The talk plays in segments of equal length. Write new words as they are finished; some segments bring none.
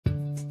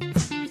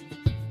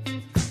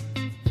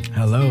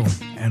Hello,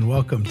 and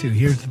welcome to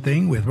Here's the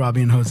Thing with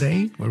Robbie and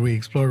Jose, where we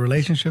explore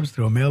relationships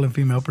through a male and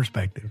female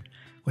perspective.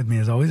 With me,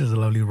 as always, is the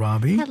lovely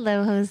Robbie.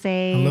 Hello,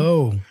 Jose.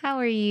 Hello. How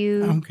are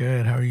you? I'm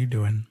good. How are you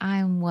doing?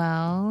 I'm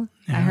well.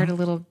 Yeah. I heard a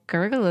little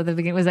gurgle at the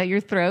beginning. Was that your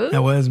throat?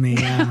 That was me,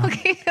 yeah.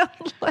 Okay.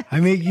 I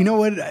mean, you know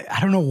what? I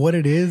don't know what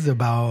it is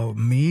about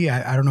me.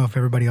 I don't know if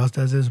everybody else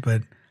does this,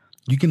 but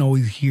you can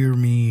always hear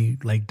me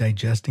like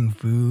digesting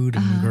food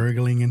and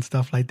gurgling and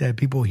stuff like that.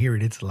 People hear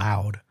it. It's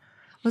loud.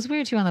 What's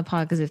weird too on the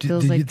pod because it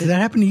feels like... Did that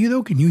happen to you,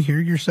 though? Can you hear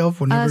yourself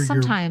whenever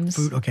sometimes.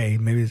 your food... Okay,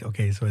 maybe it's...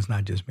 Okay, so it's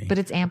not just me. But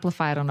it's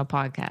amplified on a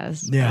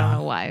podcast. Yeah. I don't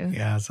know why.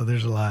 Yeah, so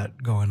there's a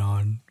lot going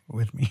on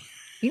with me.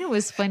 You know, it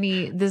was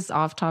funny, this is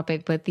off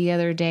topic, but the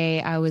other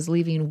day I was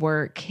leaving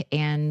work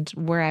and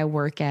where I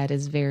work at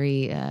is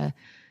very...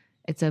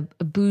 it's a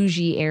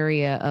bougie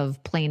area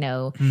of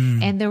Plano.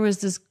 And there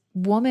was this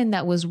woman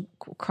that was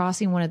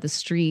crossing one of the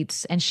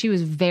streets and she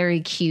was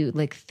very cute,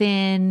 like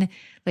thin,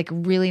 like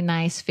really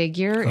nice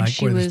figure. I like and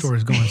she where was the story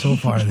is going so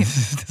far.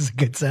 This is a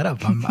good setup.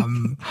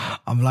 I'm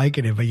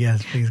liking it, but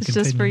yes, please it's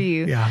continue. just for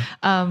you. Yeah.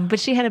 But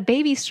she had a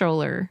baby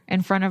stroller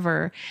in front of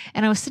her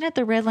and I was sitting at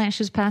the red light.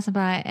 She was passing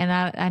by and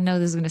I know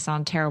this is going to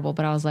sound terrible,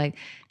 but I was like,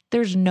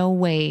 there's no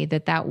way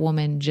that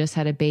woman just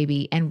had a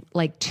baby. And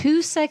like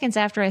 2 seconds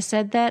after I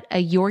said that,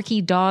 a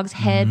Yorkie dog's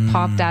head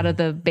popped out of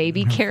the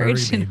baby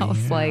carriage. Furry And I baby,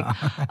 was yeah.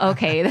 like,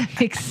 okay, that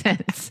makes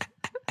sense.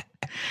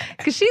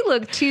 Because she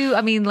looked too,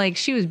 I mean, like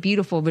she was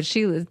beautiful, but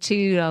she was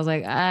too, I was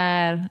like,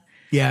 Yeah,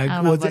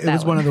 don't know about it was that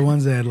one one. of the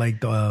ones that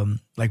like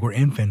where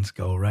infants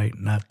go, right?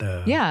 Not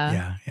the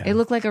yeah. yeah. It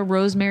looked like a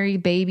Rosemary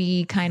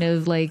Baby kind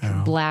of like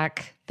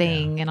black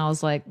thing. And I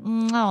was like,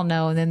 I don't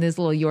know. And then this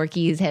little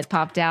Yorkie, his head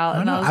popped out.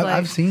 And I was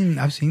like,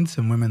 I've seen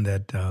some women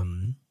that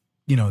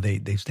you know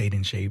they stayed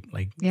in shape,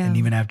 like, Yeah. and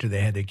even after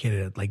they had their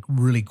kid, like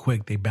really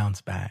quick they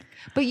bounced back.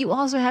 but you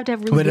also have to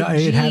have really But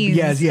big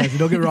genes. yes.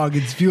 Don't get me wrong,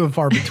 it's few and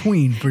far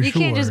between for You sure.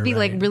 can't just be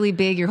right? like really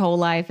big your whole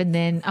life and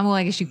then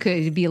I guess you could,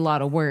 it'd be a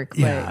lot of work.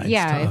 But Yeah,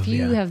 yeah, it's tough, if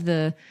you yeah.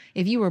 have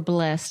if you were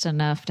blessed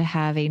enough to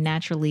have a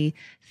naturally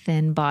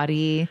thin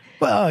body,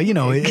 Well, you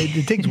know,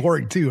 it takes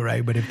work too,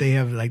 right? But if they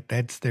have like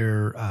that's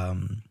their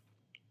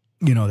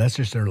you know, that's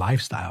just their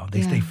lifestyle.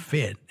 They stay Yeah.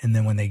 fit, and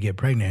then when they get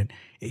pregnant,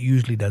 it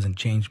usually doesn't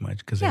change much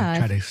because Yeah, they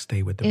try to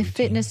stay with the if routine.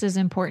 fitness is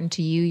important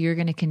to you, you're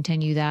going to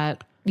continue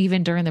that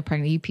even during the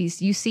pregnancy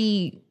piece. You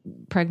see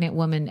pregnant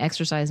women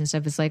exercise and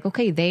stuff. It's like,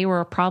 okay, they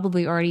were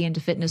probably already into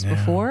fitness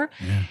before.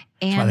 Yeah.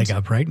 That's why they And,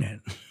 got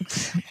pregnant.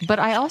 but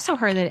I also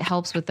heard that it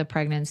helps with the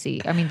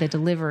pregnancy. I mean, the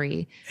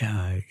delivery.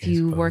 Yeah, If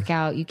you work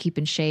out, you keep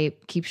in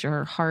shape, keeps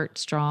your heart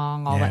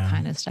strong, all that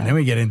kind of stuff. And then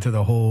we get into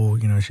the whole,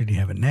 you know, should you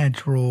have a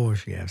natural or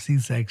should you have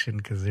C-section?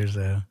 Because there's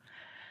a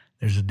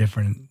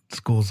different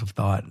schools of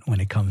thought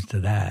when it comes to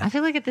that. I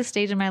feel like at this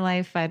stage in my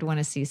life, I'd want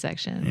a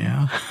C-section.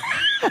 Yeah.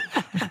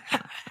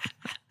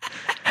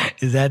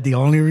 Is that the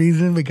only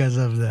reason? Because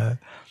of the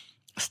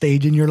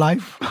stage in your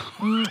life?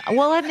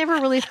 Well, I'd never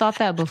really thought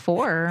that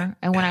before.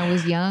 And when I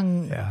was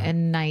young Yeah.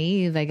 and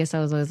naive, I guess I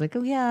was always like,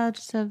 oh yeah,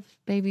 just have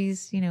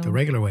babies, you know. The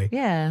regular way.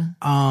 Yeah.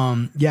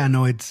 Yeah,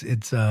 no, it's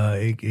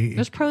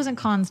There's pros and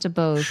cons to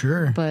both.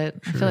 Sure, But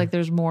I feel like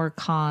there's more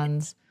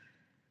cons,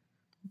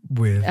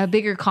 with a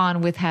bigger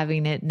con with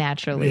having it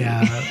naturally.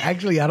 yeah.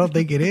 Actually, I don't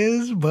think it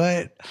is,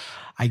 but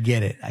I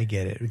get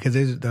it because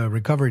there's the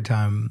recovery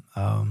time.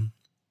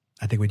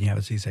 I think when you have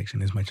a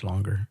C-section is much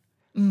longer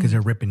because they're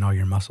ripping all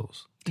your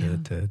muscles to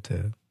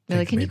They're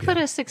like, can you put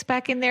a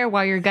 6-pack in there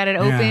while you got it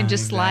open?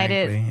 Just slide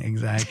it.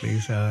 Exactly.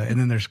 So, and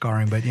then there's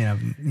scarring, but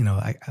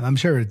I'm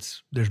sure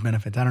there's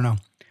benefits. I don't know,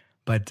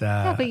 but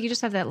Yeah, but you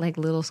just have that like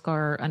little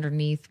scar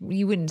underneath.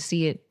 You wouldn't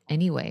see it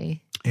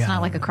anyway. It's Yeah.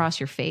 not like across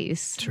your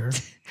face. sure.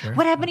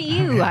 What happened to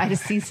you? I had a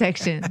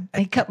C-section.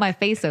 They cut my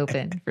face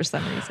open for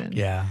some reason.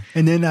 Yeah,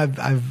 and then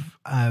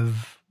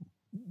I've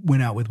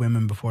went out with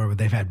women before, but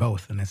they've had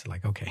both, and it's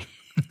like okay.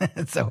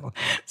 so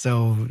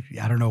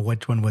I don't know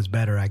which one was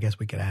better. I guess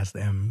we could ask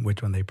them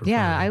which one they prefer.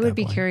 Yeah, at I that would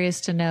be point.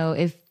 curious to know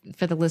if,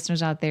 for the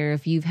listeners out there,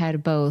 if you've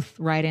had both,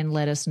 write in,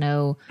 let us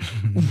know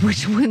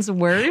which one's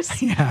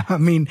worse. Yeah, I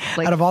mean,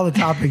 out of all the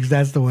topics,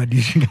 that's the one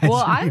you should guys.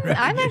 Well, should be ready.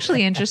 I'm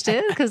actually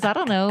interested because I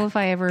don't know if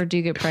I ever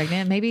do get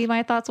pregnant. Maybe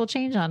my thoughts will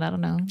change on. I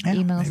don't know. Yeah,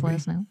 Emails, maybe, let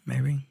us know.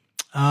 Maybe.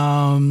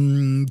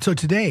 So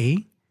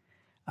today,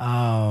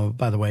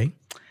 by the way,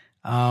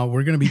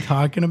 we're going to be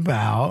talking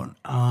about.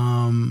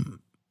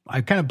 I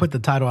kind of put the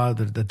title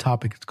out of the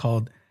topic. It's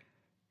called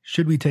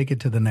 "Should We Take It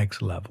to the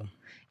Next Level?"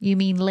 You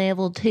mean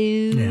level 2?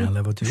 Yeah,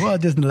 level 2. Well,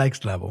 just the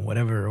next level,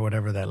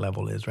 whatever that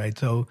level is, right?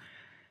 So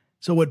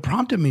what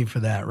prompted me for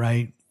that,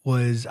 right,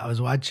 was I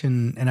was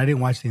watching, and I didn't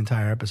watch the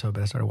entire episode,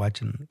 but I started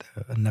watching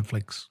a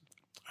Netflix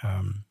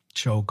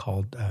show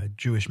called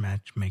Jewish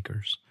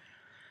Matchmakers.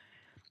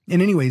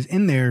 And anyways,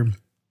 in there,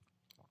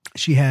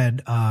 she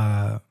had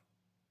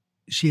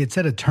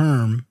set a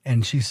term,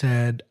 and she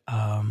said,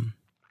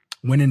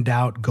 when in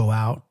doubt, go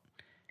out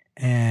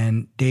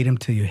and date him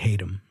till you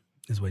hate him,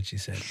 is what she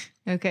said.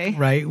 Okay.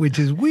 Right? Which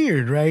is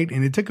weird, right?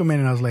 And it took a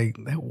minute. I was like,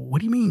 what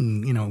do you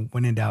mean,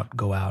 when in doubt,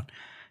 go out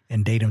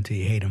and date him till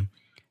you hate him?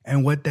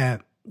 And what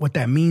that what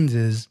that means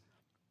is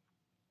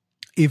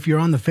if you're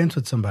on the fence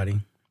with somebody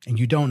and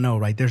you don't know,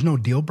 right, there's no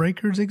deal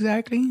breakers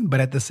exactly,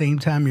 but at the same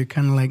time, you're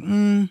kind of like,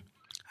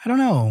 I don't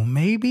know,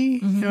 maybe,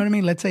 you know what I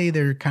mean? Let's say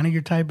they're kind of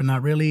your type, but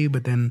not really.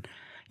 But then,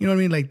 you know what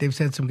I mean? Like they've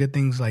said some good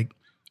things, like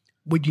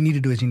what you need to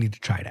do is you need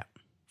to try it out,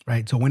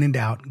 right? So when in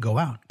doubt, go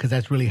out, because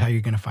that's really how you're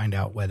going to find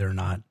out whether or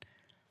not.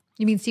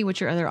 You mean see what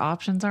your other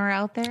options are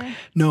out there?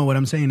 No, what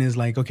I'm saying is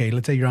like, okay,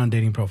 let's say you're on a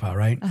dating profile,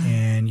 right?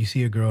 And you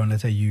see a girl and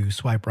let's say you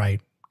swipe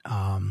right,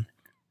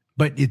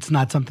 but it's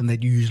not something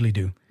that you usually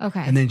do. Okay.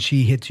 And then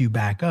she hits you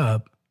back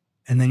up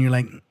and then you're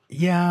like,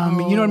 yeah, I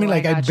mean, you know what I mean?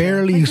 Like I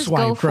barely like,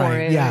 swiped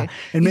right. Yeah.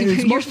 And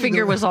your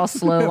finger was all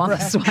slow on the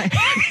swipe.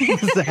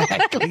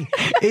 Exactly.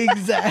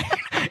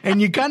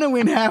 And you kind of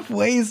went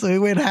halfway. So it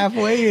went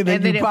halfway and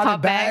then you brought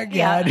it back.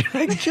 Yeah.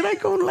 Like, should I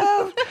go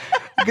left?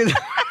 Because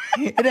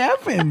it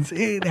happens.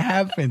 It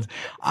happens.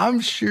 I'm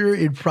sure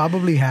it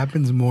probably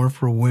happens more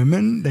for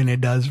women than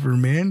it does for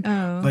men,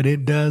 but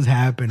it does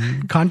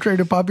happen. Contrary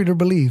to popular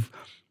belief.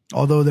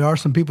 Although there are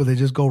some people that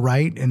just go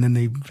right and then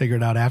they figure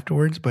it out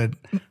afterwards. But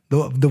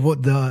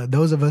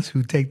those of us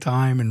who take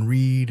time and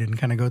read and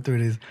kind of go through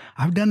it is,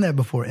 I've done that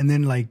before. And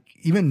then like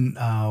even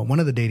one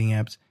of the dating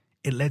apps,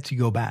 it lets you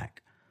go back.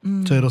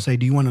 So it'll say,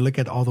 do you want to look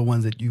at all the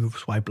ones that you've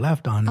swiped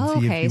left on?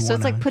 And see if you so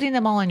it's like putting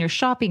them all in your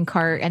shopping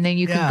cart and then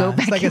you can go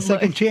back. It's like a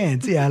second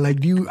chance. Yeah. Like,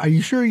 are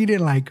you sure you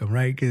didn't like them?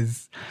 Right.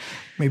 Because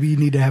maybe you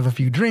need to have a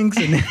few drinks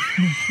and then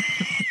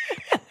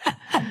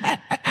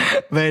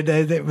but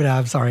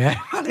I'm sorry.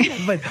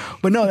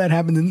 But no, that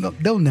happens.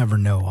 They'll never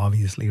know,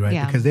 obviously, right?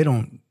 Yeah. Because they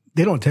don't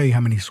tell you how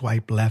many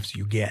swipe lefts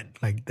you get.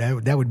 Like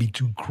that would be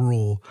too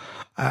cruel.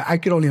 I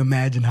could only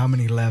imagine how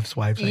many left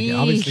swipes I get.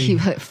 Obviously,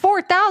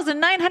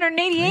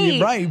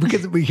 4,988. Right,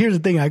 because here's the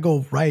thing: I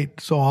go right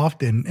so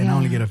often, and I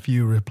only get a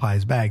few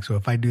replies back. So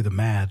if I do the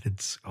math,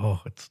 it's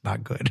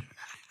not good.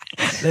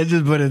 Let's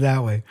just put it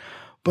that way.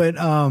 But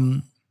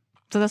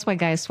so that's why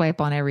guys swipe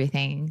on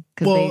everything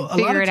because they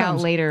figure it out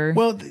later.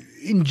 Well,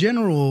 in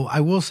general, I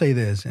will say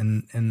this,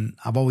 and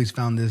I've always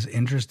found this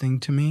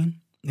interesting to me,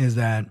 is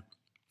that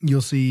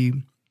you'll see,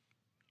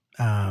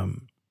 I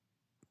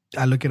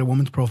look at a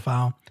woman's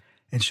profile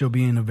and she'll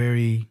be in a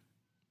very,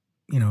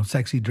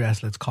 sexy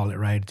dress, let's call it,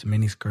 right? It's a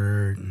mini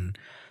skirt and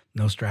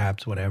no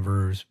straps,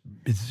 whatever.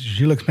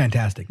 She looks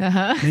fantastic.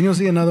 Then you'll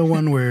see another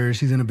one where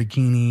she's in a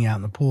bikini out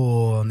in the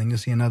pool. And then you'll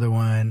see another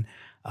one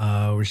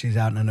where she's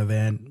out in an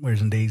event wearing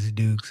some Daisy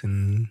Dukes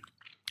and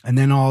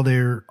then on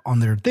their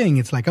thing,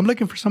 it's like, I'm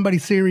looking for somebody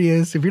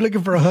serious. If you're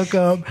looking for a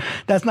hookup,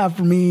 that's not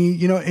for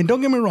me, and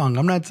don't get me wrong.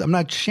 I'm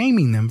not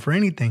shaming them for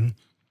anything,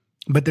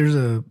 but there's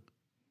a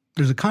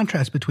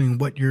contrast between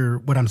what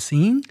I'm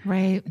seeing,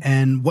 right,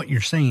 and what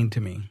you're saying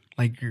to me.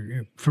 Like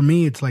for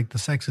me, it's like the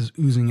sex is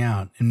oozing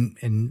out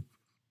and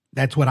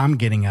that's what I'm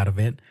getting out of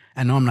it.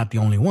 I know I'm not the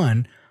only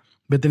one,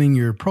 but then in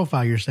your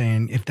profile, you're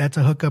saying, if that's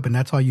a hookup and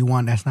that's all you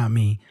want, that's not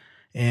me.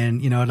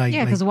 And,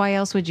 because why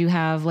else would you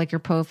have like your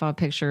profile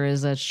picture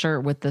is a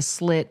shirt with the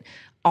slit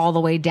all the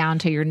way down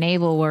to your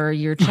navel where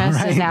your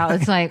chest is out?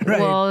 It's like,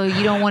 well,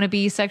 you don't want to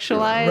be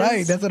sexualized.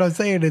 Right. That's what I'm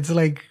saying. It's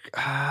like,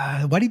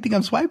 why do you think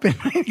I'm swiping?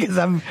 Because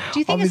do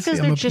you think it's because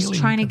they're just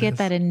trying to get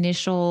that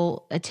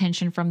initial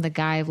attention from the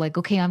guy of like,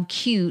 okay, I'm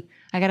cute.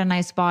 I got a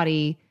nice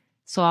body.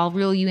 So I'll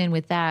reel you in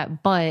with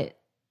that. But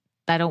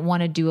I don't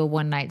want to do a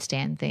one night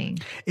stand thing.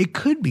 It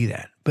could be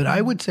that. But I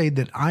would say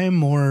that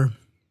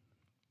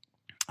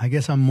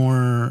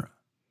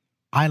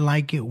I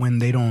like it when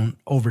they don't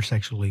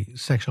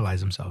sexualize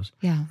themselves.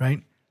 Yeah.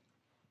 Right?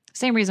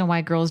 Same reason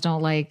why girls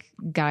don't like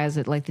guys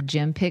that like the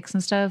gym pics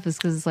and stuff is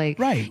because it's like,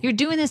 you're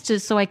doing this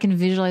just so I can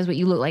visualize what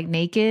you look like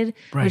naked,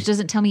 which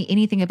doesn't tell me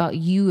anything about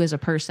you as a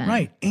person.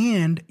 Right.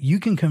 And you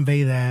can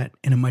convey that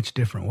in a much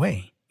different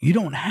way. You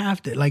don't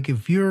have to, like,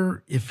 if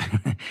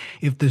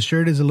the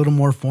shirt is a little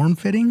more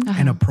form-fitting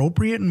and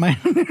appropriate in my...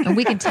 and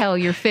we can tell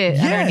you're fit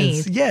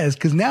underneath. Yes,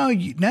 because now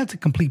it's a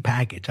complete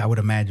package, I would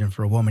imagine,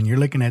 for a woman. You're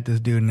looking at this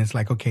dude and it's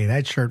like, okay,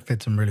 that shirt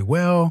fits him really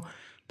well.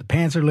 The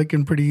pants are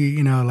looking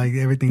pretty, like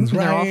everything's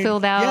right. They're all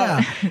filled out.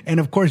 Yeah. And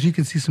of course, you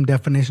can see some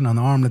definition on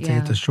the arm. Let's say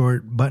it's a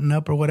short button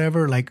up or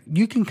whatever. Like,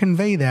 you can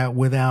convey that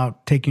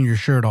without taking your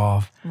shirt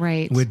off.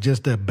 Right. With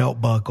just a belt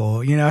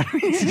buckle,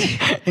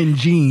 and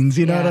jeans,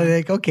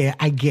 like, okay,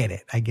 I get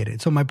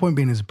it. So my point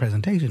being is a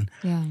presentation.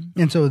 Yeah.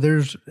 And so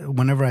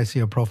whenever I see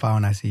a profile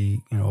and I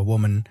see, a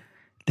woman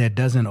that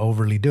doesn't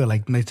overly do it,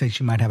 like let's say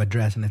she might have a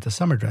dress and it's a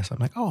summer dress. I'm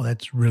like, oh,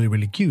 that's really,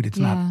 really cute. It's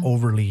not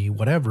overly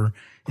whatever.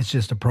 It's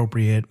just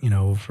appropriate,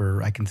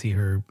 for, I can see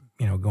her,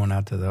 going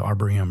out to the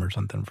Arboretum or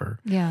something for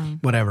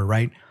whatever,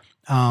 right?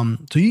 So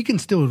you can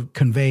still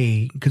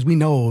convey, because we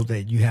know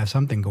that you have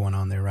something going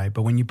on there, right?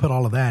 But when you put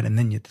all of that and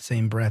then you at the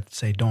same breath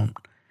say,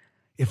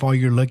 if all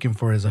you're looking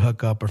for is a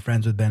hookup or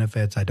friends with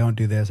benefits, I don't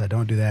do this, I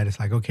don't do that. It's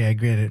like, okay, I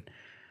get it.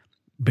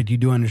 But you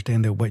do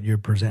understand that what you're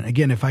presenting.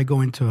 Again, if I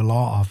go into a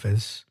law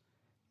office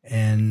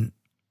and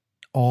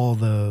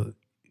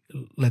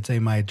let's say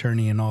my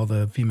attorney and all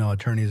the female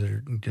attorneys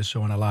are just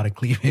showing a lot of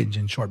cleavage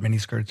and short mini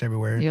skirts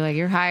everywhere. You're like,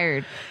 you're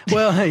hired.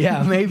 Well,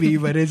 yeah, maybe.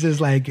 But it's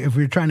just like, if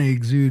we're trying to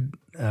exude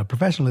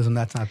professionalism,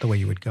 that's not the way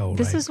you would go.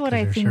 This right? is what 'Cause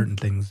I there's think certain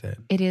things that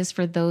it is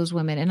for those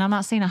women. And I'm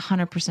not saying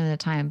 100% of the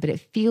time, but it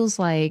feels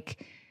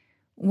like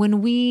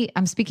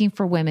I'm speaking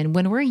for women,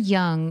 when we're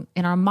young,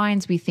 in our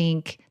minds, we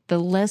think the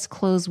less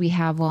clothes we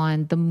have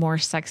on, the more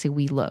sexy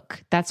we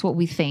look. That's what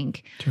we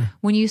think. Sure.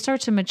 When you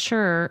start to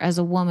mature as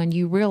a woman,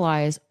 you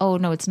realize, oh,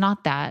 no, it's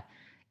not that.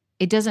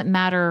 It doesn't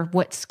matter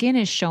what skin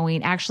is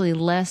showing. Actually,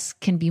 less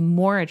can be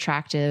more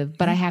attractive,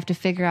 but I have to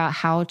figure out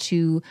how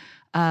to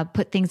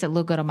put things that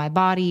look good on my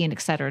body and et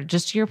cetera.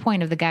 Just to your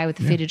point of the guy with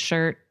the fitted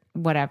shirt,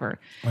 whatever.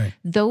 Right.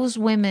 Those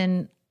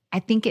women, I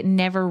think it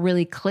never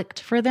really clicked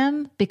for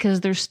them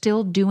because they're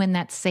still doing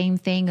that same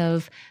thing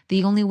of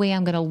the only way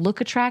I'm going to look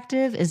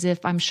attractive is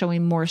if I'm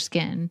showing more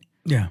skin.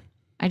 Yeah.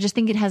 I just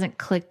think it hasn't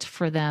clicked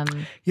for them.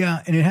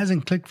 Yeah. And it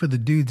hasn't clicked for the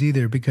dudes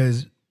either,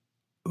 because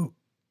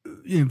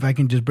if I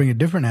can just bring a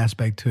different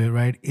aspect to it,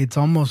 right? It's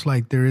almost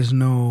like there is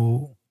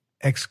no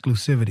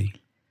exclusivity,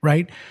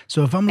 right?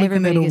 So if I'm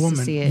looking Everybody at a gets to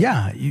woman, see it.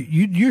 yeah,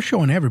 you're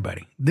showing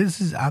everybody.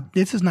 This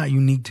is not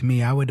unique to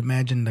me. I would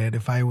imagine that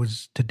if I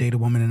was to date a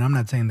woman, and I'm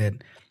not saying that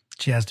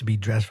she has to be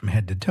dressed from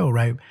head to toe,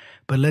 right?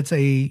 But let's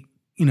say,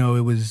 you know,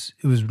 it was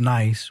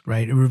nice,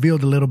 right? It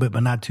revealed a little bit,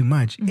 but not too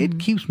much. It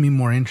keeps me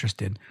more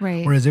interested.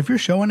 Right. Whereas if you're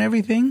showing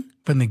everything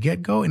from the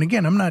get-go, and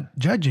again, I'm not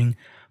judging,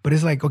 but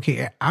it's like,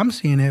 okay, I'm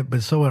seeing it,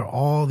 but so are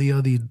all the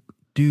other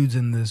dudes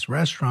in this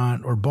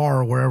restaurant or bar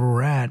or wherever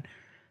we're at.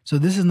 So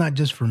this is not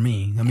just for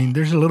me. I mean,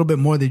 there's a little bit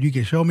more that you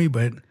can show me,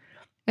 but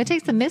It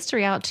takes the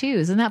mystery out too.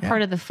 Isn't that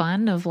part of the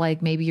fun of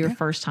like maybe your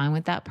first time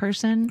with that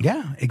person?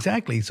 yeah,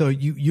 exactly. So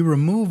you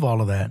remove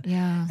all of that.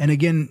 Yeah. And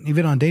again,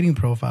 even on dating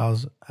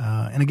profiles,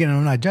 and again,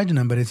 I'm not judging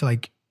them, but it's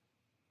like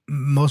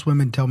most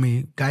women tell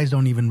me guys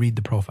don't even read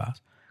the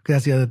profiles. Because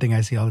that's the other thing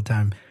I see all the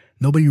time.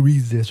 Nobody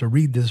reads this or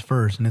read this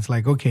first. And it's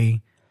like,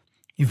 okay,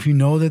 if you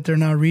know that they're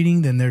not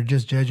reading, then they're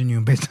just judging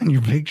you based on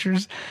your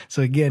pictures.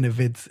 So again, if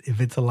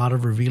it's a lot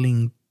of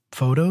revealing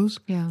photos,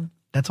 Yeah.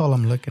 that's all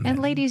I'm looking at.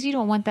 And ladies, you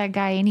don't want that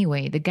guy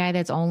anyway. The guy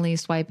that's only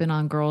swiping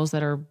on girls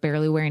that are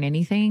barely wearing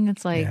anything.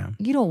 It's like,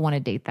 you don't want to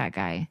date that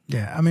guy.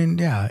 Yeah. I mean,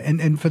 yeah.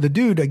 And for the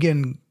dude,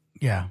 again,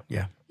 yeah.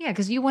 Yeah.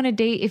 Because you want to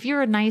date, if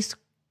you're a nice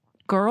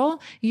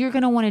girl, you're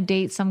going to want to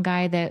date some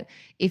guy that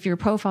if your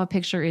profile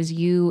picture is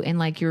you in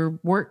like your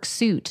work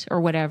suit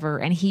or whatever,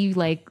 and he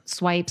like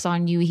swipes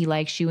on you, he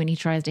likes you and he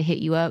tries to hit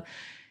you up.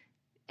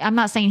 I'm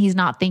not saying he's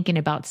not thinking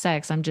about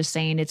sex. I'm just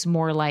saying it's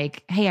more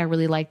like, hey, I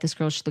really like this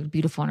girl. She looked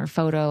beautiful in her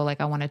photo.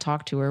 Like I want to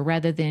talk to her,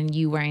 rather than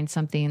you wearing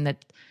something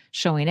that's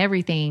showing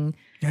everything.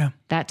 Yeah.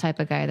 That type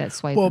of guy that's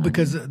swiping. Well, on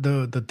because you.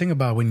 the thing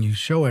about when you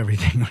show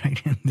everything, right?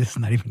 And this is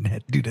not even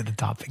that due to the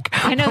topic.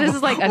 I know this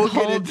is like a We'll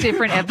get whole into-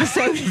 different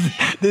episode.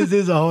 This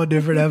is a whole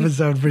different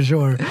episode for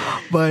sure.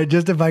 But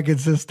just if I could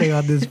just stay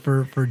on this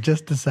for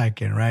just a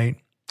second, right?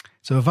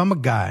 So if I'm a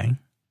guy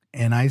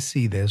and I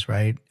see this,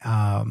 right?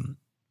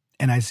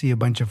 And I see a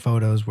bunch of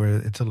photos where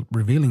it's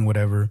revealing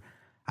whatever,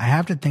 I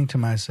have to think to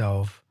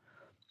myself,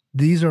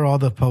 these are all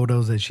the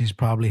photos that she's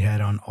probably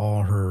had on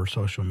all her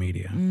social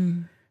media.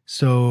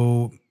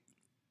 So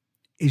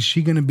is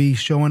she going to be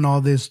showing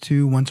all this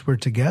too once we're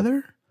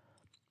together?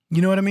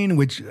 You know what I mean?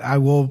 Which I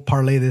will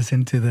parlay this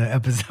into the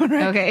episode,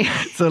 right? Okay.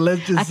 So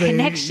let's just A say,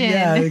 connection.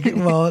 yeah.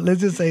 Well, let's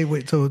just say,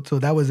 wait, so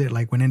that was it.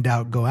 Like when in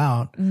doubt, go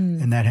out,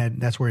 and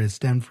that's where it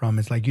stemmed from.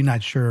 It's like you're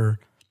not sure,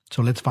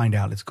 so let's find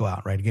out. Let's go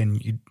out, right? Again,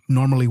 you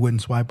normally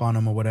wouldn't swipe on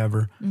them or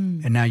whatever,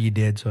 and now you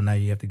did, so now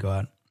you have to go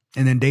out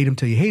and then date them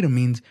till you hate them.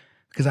 Means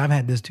because I've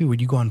had this too, where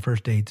you go on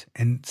first dates,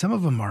 and some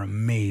of them are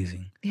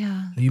amazing.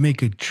 Yeah. You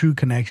make a true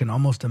connection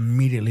almost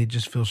immediately. It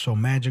just feels so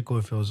magical.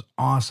 It feels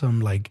awesome.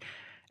 Like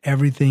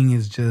everything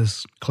is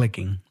just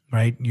clicking,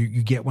 right?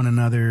 You get one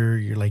another.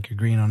 You're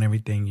agreeing on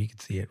everything. You can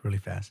see it really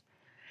fast.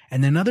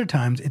 And then other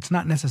times it's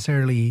not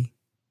necessarily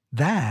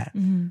that,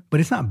 but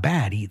it's not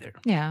bad either.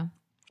 Yeah.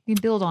 You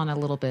build on a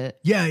little bit.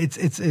 Yeah,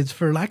 it's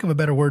for lack of a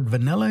better word,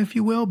 vanilla, if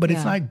you will, but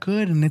it's not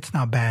good and it's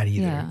not bad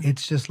either. Yeah.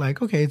 It's just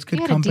like, okay, it's good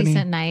You had company. a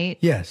decent night.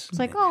 Yes. It's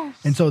like, oh.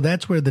 And so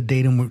that's where the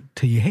date 'em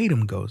till you hate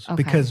 'em goes. Okay.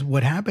 Because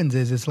what happens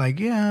is it's like,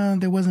 yeah,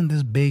 there wasn't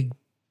this big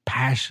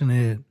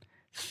passionate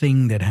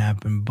thing that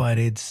happened, but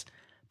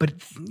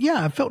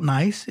yeah, it felt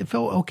nice. It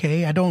felt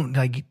okay. I don't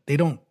they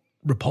don't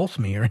repulse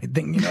me or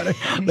anything, you know.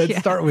 Let's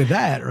start with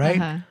that,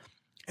 right? Uh-huh.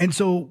 And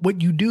so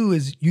what you do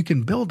is you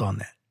can build on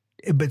that.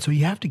 But so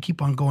you have to keep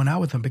on going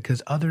out with them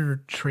because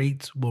other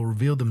traits will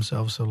reveal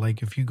themselves. So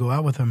like if you go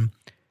out with them,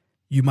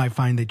 you might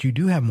find that you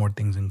do have more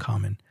things in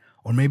common.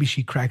 Or maybe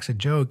she cracks a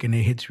joke and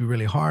it hits you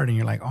really hard and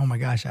you're like, oh my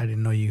gosh, I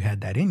didn't know you had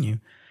that in you.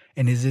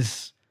 And is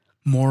this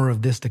more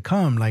of this to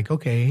come? Like,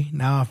 okay,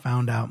 now I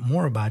found out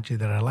more about you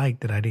that I like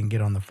that I didn't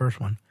get on the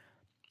first one.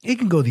 It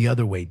can go the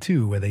other way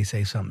too, where they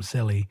say something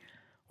silly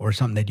or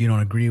something that you don't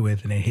agree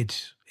with and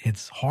it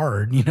hits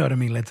hard. You know what I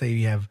mean? Let's say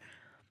you have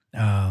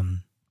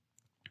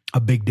a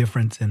big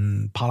difference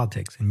in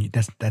politics and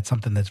that's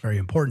something that's very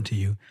important to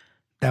you.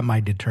 That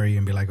might deter you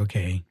and be like,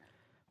 okay,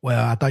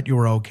 well, I thought you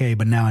were okay,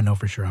 but now I know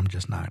for sure I'm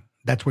just not.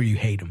 That's where you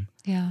hate them.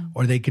 Yeah.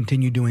 Or they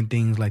continue doing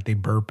things like they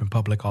burp in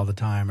public all the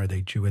time or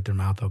they chew with their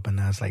mouth open.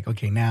 That's like,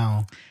 okay,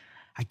 now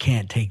I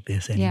can't take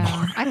this anymore.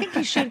 Yeah, I think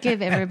you should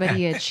give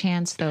everybody a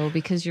chance though,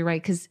 because you're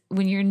right. Because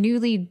when you're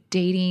newly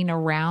dating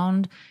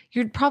around,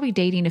 you're probably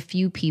dating a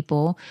few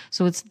people.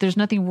 So there's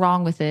nothing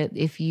wrong with it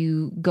if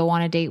you go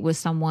on a date with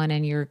someone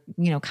and you're,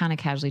 kind of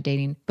casually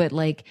dating. But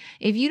like,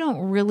 if you don't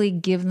really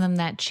give them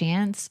that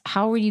chance,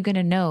 how are you going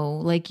to know?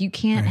 Like, you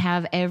can't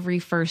have every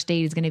first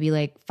date is going to be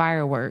like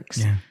fireworks.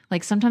 Yeah.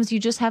 Like sometimes you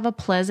just have a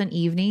pleasant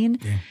evening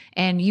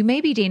and you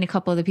may be dating a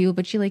couple other people,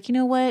 but you're like, you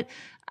know what?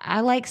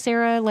 I like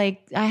Sarah.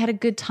 Like I had a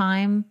good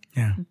time,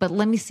 but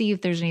let me see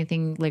if there's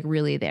anything like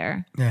really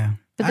there. Yeah.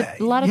 But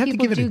a lot of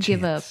people do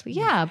give up.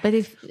 Yeah. But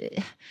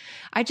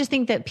I just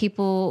think that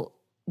people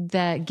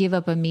that give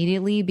up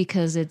immediately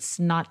because it's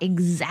not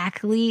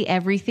exactly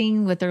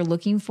everything what they're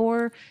looking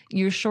for,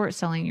 you're short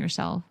selling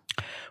yourself.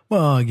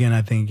 Well, again,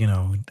 I think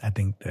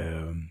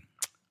the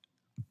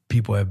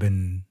people have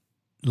been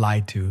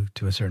lied to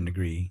a certain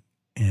degree,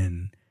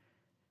 and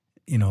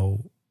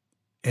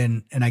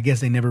and I guess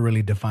they never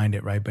really defined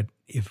it right. But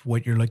if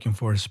what you're looking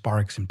for is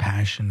sparks and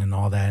passion and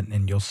all that,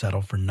 and you'll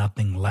settle for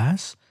nothing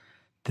less,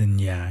 then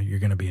yeah, you're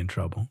going to be in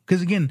trouble.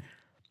 Because again,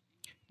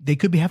 they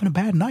could be having a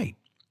bad night.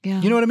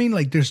 Yeah. You know what I mean?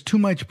 Like there's too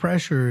much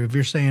pressure if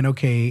you're saying,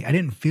 okay, I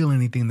didn't feel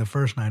anything the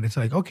first night. It's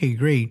like, okay,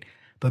 great.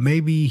 But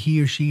maybe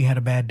he or she had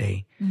a bad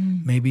day.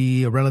 Mm.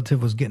 Maybe a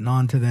relative was getting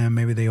on to them.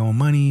 Maybe they owe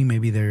money.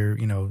 Maybe they're,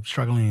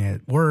 struggling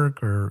at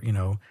work, or,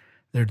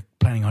 they're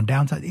planning on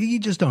downside. You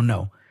just don't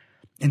know.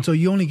 And so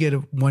you only get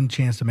one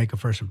chance to make a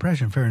first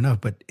impression. Fair enough.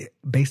 But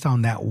based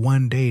on that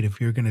one date, if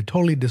you're going to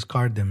totally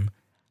discard them,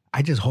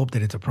 I just hope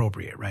that it's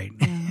appropriate, right?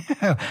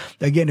 Yeah.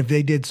 Again, if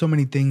they did so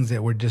many things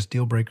that were just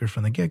deal breakers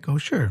from the get-go,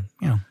 sure,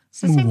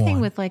 It's the same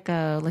thing with like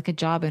a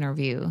job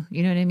interview.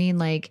 You know what I mean?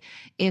 Like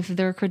if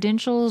their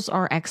credentials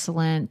are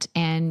excellent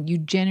and you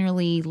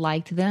generally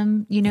liked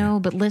them,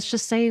 but let's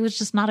just say it was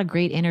just not a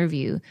great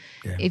interview.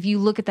 Yeah. If you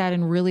look at that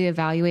and really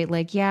evaluate,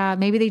 like,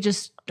 maybe they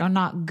just are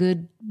not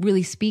good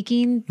really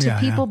speaking to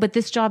people, but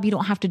this job, you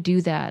don't have to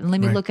do that. And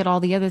let me look at all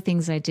the other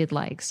things I did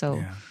like.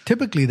 So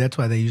typically that's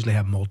why they usually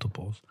have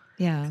multiples.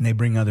 Yeah. And they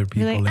bring other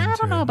people like, into it. I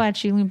don't know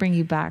about you. Let me bring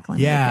you back.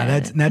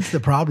 That's the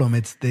problem.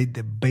 It's they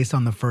based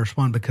on the first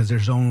one, because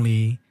there's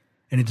only,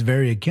 and it's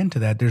very akin to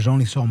that, there's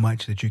only so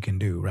much that you can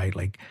do, right?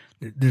 Like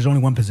there's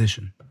only one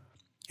position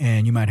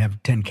and you might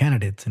have 10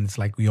 candidates and it's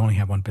like we only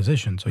have one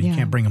position. So you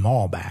can't bring them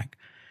all back.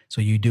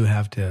 So you do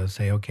have to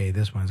say, okay,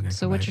 this one's going to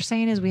So what you're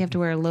saying is we have to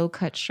wear a low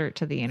cut shirt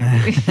to the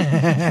interview.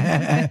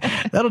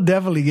 That'll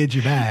definitely get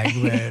you back.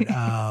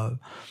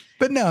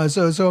 But no,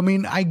 so I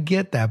mean, I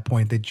get that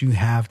point that you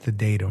have to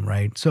date them,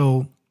 right?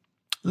 So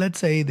let's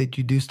say that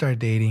you do start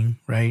dating,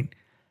 right?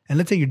 And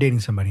let's say you're dating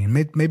somebody and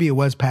maybe it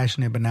was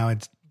passionate, but now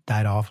it's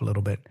died off a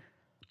little bit.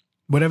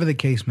 Whatever the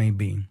case may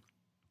be.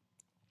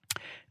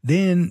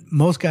 Then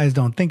most guys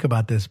don't think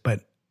about this,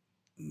 but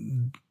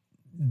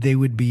it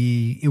would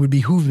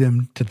behoove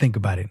them to think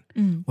about it.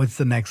 Mm. What's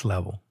the next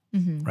level,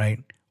 right?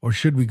 Or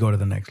should we go to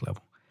the next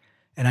level?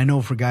 And I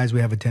know for guys, we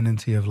have a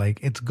tendency of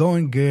like, it's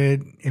going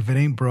good. If it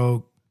ain't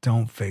broke,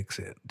 don't fix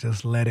it.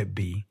 Just let it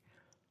be.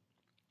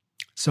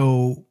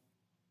 So,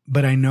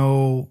 but I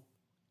know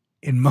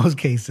in most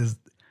cases,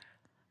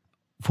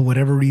 for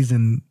whatever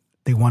reason,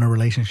 they want a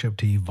relationship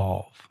to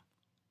evolve.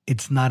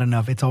 It's not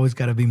enough. It's always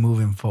got to be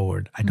moving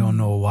forward. I don't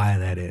know why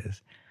that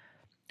is.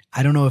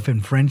 I don't know if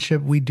in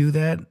friendship we do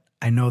that.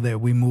 I know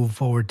that we move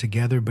forward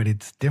together, but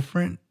it's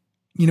different.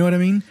 You know what I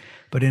mean?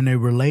 But in a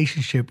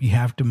relationship, you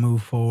have to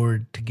move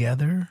forward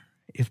together,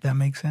 if that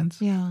makes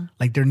sense. Yeah.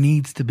 Like there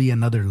needs to be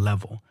another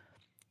level.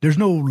 There's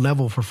no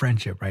level for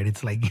friendship, right?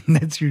 It's like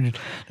that's your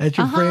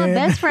friend.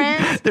 Best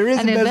friends. There is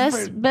and a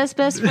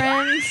best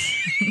friends.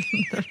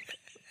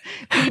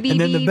 And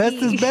then the best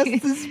is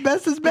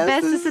best. The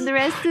bestest and the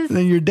rest is. And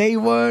then your day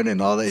one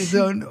and all that.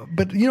 So,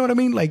 but you know what I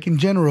mean? Like in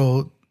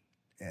general,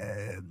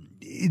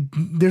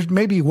 there's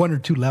maybe one or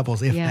two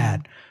levels, if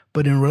that.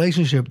 But in a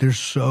relationship,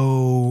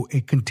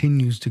 it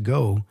continues to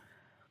go.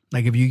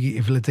 Like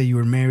if let's say you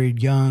were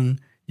married young,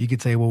 you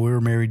could say, well, we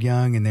were married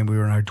young and then we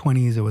were in our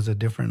 20s. It was a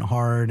different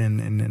hard. And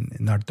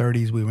in our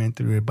 30s, we went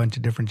through a bunch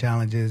of different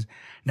challenges.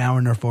 Now we're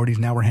in our 40s.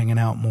 Now we're hanging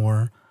out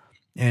more.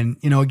 And,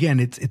 again,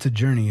 it's a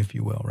journey, if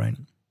you will, right?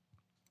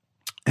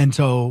 And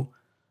so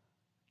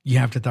you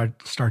have to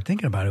start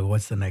thinking about it.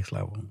 What's the next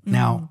level? Mm-hmm.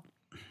 Now,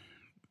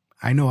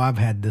 I know I've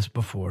had this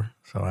before,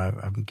 so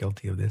I'm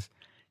guilty of this.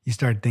 You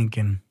start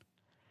thinking,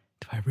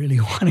 do I really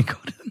want to go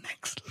to the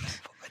next level?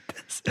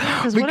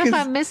 Because what if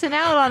I'm missing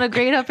out on a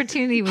great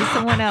opportunity with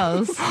someone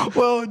else?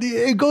 Well,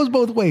 it goes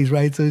both ways,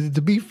 right? So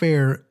to be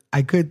fair,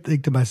 I could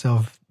think to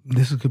myself,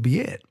 this could be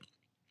it.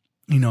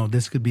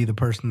 This could be the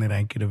person that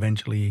I could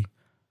eventually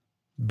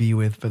be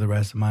with for the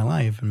rest of my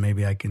life. And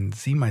maybe I can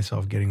see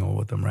myself getting old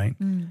with them, right?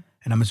 Mm.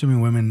 And I'm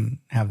assuming women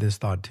have this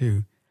thought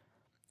too.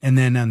 And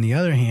then on the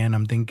other hand,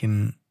 I'm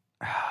thinking,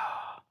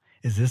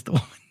 is this the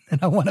woman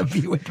that I want to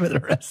be with for the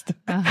rest?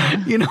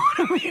 You know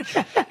what I mean?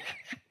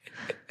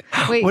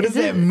 Wait, what does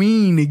that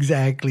mean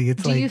exactly?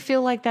 It's do you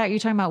feel like that? You're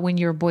talking about when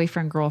you're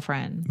boyfriend,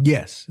 girlfriend?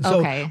 Yes. So,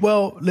 okay.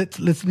 Well, let's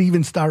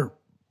even start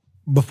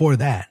before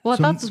that. Well,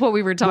 that's what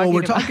we were talking Well,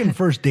 we're about. talking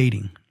first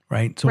dating,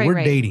 right? So Right, we're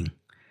right. dating.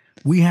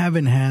 We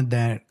haven't had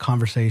that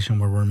conversation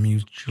where we're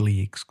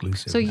mutually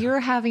exclusive. So now. you're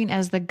having,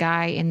 as the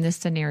guy in this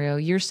scenario,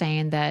 you're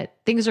saying that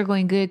things are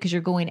going good because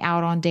you're going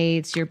out on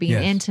dates, you're being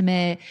Yes.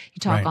 intimate, you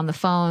talk Right. on the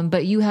phone,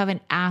 but you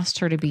haven't asked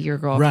her to be your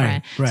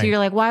girlfriend. Right. So you're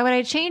like, why would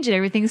I change it?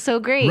 Everything's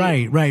so great.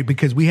 Right,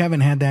 because we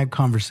haven't had that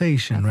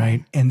conversation,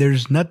 right? And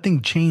there's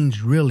nothing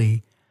changed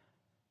really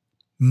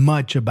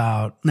much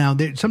about now.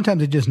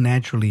 Sometimes it just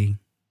naturally,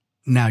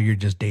 now you're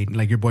just dating,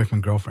 like your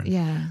boyfriend, girlfriend.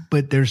 Yeah.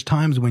 But there's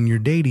times when you're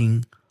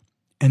dating,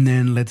 and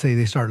then let's say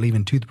they start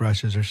leaving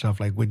toothbrushes or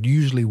stuff, like what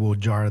usually will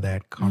jar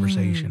that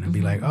conversation and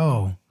be like,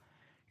 oh,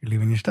 you're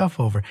leaving your stuff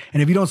over.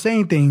 And if you don't say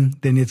anything,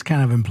 then it's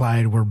kind of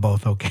implied we're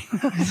both okay.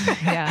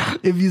 Yeah.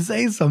 If you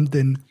say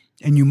something,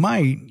 and you'd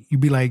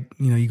be like,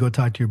 you go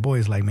talk to your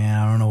boys, like, man,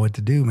 I don't know what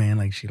to do, man.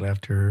 Like she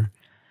left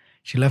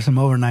some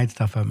overnight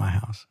stuff at my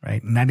house,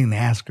 right? And I didn't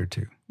ask her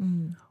to.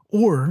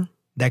 Or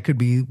that could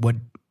be what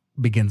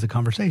begins the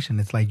conversation.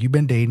 It's like you've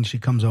been dating, she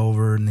comes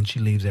over, and then she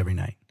leaves every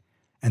night.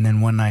 And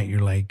then one night you're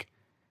like,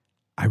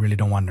 I really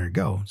don't want her to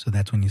go. So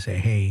that's when you say,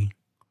 hey,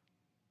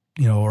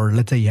 or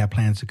let's say you have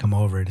plans to come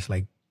over. It's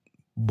like,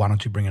 why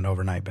don't you bring an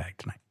overnight bag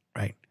tonight,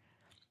 right?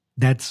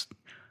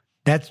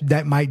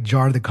 That might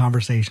jar the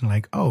conversation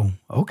like, oh,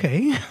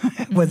 okay.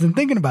 I wasn't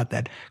thinking about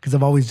that because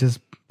I've always just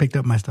picked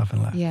up my stuff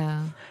and left.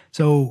 Yeah.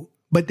 So,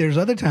 but there's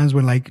other times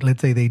when, like, let's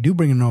say they do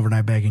bring an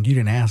overnight bag and you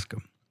didn't ask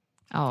them.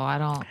 Oh, I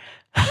don't.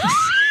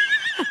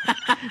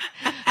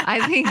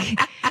 I think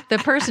the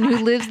person who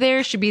lives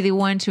there should be the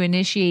one to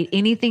initiate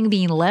anything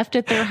being left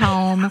at their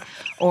home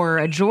or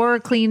a drawer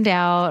cleaned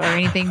out or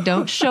anything.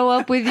 Don't show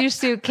up with your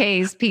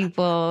suitcase,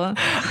 people.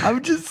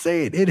 I'm just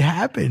saying, it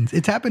happens.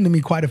 It's happened to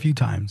me quite a few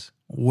times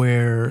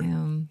where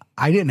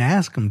I didn't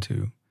ask them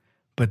to,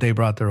 but they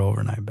brought their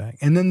overnight bag.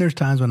 And then there's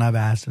times when I've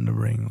asked them to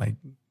bring, like,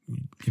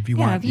 if you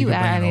want, if you can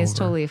bring I it mean, it's over.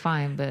 totally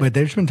fine. But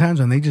there's been times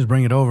when they just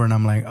bring it over and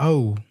I'm like,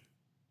 oh,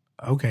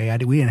 okay,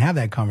 we didn't have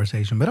that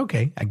conversation, but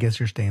okay, I guess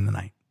you're staying the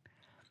night.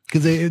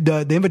 Because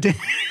the invitation,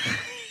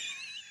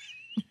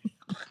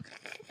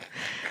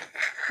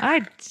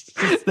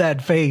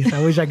 that face,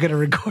 I wish I could have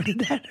recorded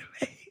that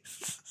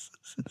face.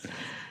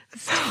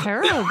 It's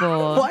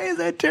terrible. Why is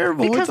that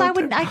terrible? Because What's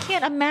so I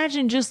can't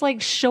imagine just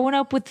like showing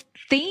up with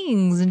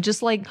things and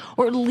just like,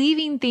 or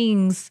leaving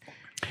things.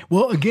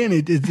 Well,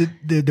 again,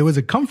 there was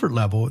a comfort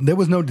level. There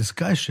was no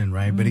discussion,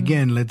 right? But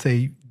again, let's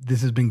say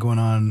this has been going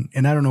on,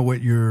 and I don't know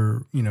what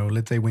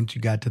let's say once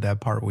you got to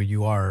that part where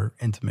you are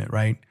intimate,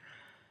 right?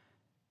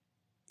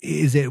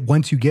 Is it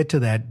once you get to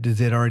that, does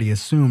it already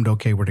assumed,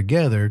 okay, we're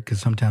together? Because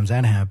sometimes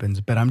that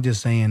happens. But I'm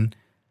just saying,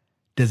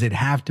 does it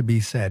have to be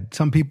said?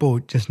 Some people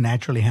just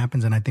naturally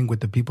happens. And I think with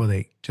the people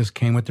that just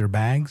came with their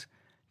bags,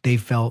 they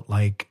felt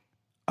like,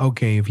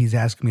 okay, if he's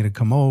asking me to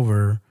come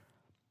over,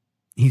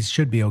 he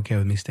should be okay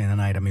with me staying the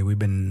night. I mean, we've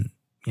been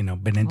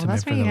intimate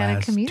that's for when the you gotta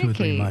last 2 or 3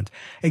 communicate. months.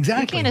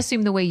 Exactly. You can't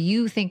assume the way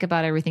you think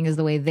about everything is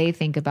the way they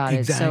think about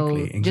it. So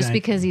Exactly. just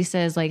because he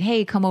says like,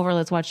 hey, come over,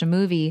 let's watch a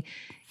movie.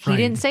 He Right.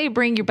 didn't say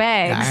bring your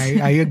bags.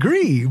 I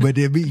agree, but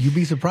you'd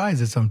be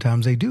surprised that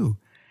sometimes they do.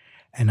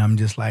 And I'm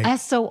just like,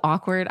 That's so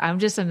awkward. I'm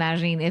just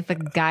imagining if a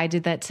guy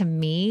did that to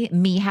me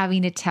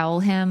having to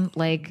tell him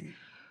like,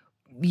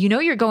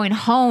 you're going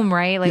home,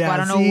 right? Like, yeah, I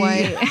don't know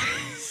what.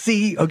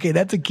 See, okay,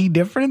 that's a key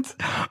difference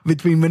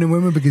between men and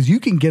women because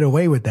you can get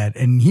away with that.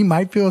 And he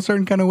might feel a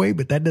certain kind of way,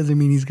 but that doesn't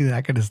mean he's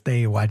not going to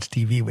stay and watch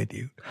TV with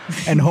you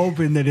and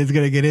hoping that it's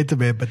going to get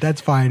intimate, but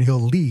that's fine.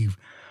 He'll leave.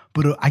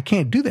 But I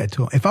can't do that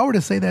to him. If I were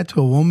to say that to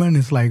a woman,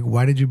 it's like,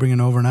 why did you bring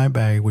an overnight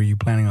bag? Were you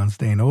planning on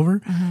staying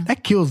over?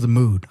 That kills the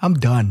mood. I'm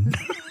done.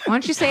 Why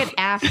don't you say it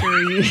after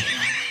you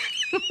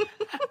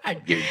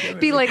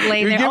be like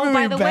laying You're there? giving Oh,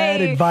 by me the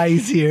bad way,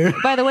 advice here.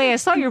 by the way, I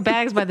saw your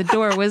bags by the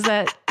door. Was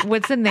that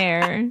what's in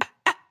there?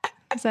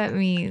 What's that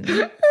mean?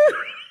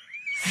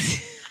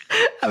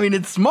 I mean,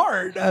 it's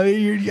smart. I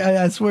mean,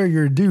 I swear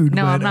you're a dude.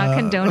 No, but, I'm not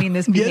condoning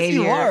this behavior. Yes,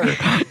 you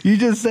are. You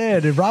just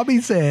said, and Robbie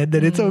said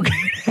that it's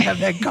okay to have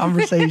that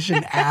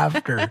conversation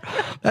after.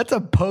 That's a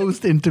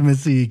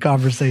post-intimacy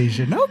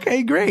conversation.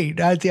 Okay,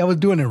 great. I was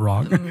doing it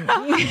wrong.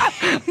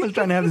 I was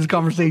trying to have this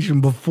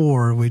conversation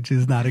before, which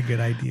is not a good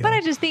idea. But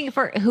I just think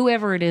for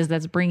whoever it is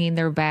that's bringing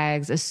their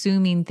bags,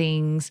 assuming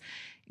things,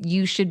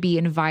 you should be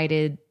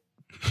invited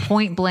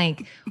point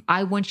blank.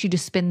 I want you to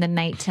spend the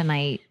night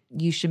tonight.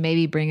 You should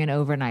maybe bring an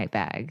overnight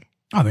bag.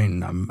 I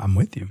mean, I'm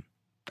with you.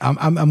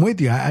 I'm with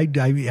you.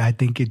 I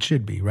think it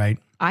should be, right?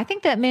 I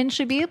think that men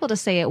should be able to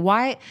say it.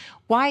 Why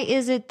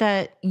is it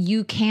that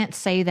you can't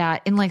say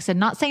that? And like I said,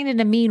 not saying it in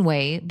a mean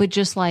way, but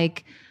just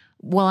like,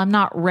 well, I'm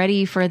not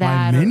ready for Why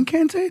that. men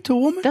can't say it to a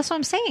woman? That's what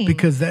I'm saying.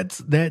 Because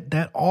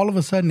that all of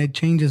a sudden it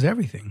changes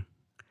everything.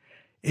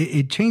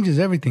 It changes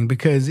everything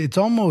because it's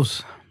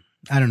almost,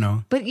 I don't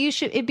know. But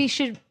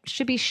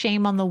should be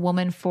shame on the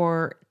woman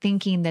for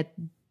thinking that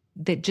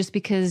just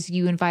because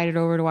you invited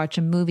her over to watch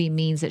a movie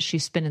means that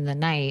she's spending the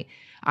night.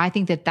 I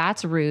think that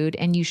that's rude,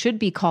 and you should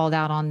be called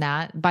out on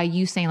that by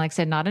you saying, like I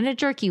said, not in a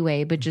jerky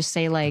way, but just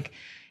say like,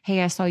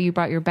 hey, I saw you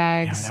brought your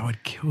Yeah, bags. that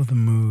would kill the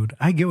mood.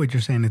 I get what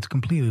you're saying. It's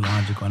completely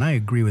logical, and I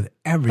agree with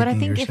everything But I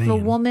think you're if saying. a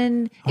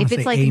woman, I if wanna it's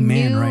say like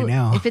amen new, right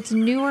now. if it's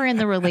newer in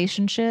the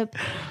relationship,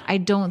 I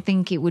don't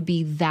think it would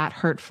be that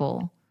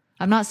hurtful.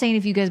 I'm not saying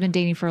if you guys been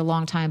dating for a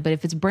long time, but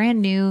if it's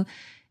brand new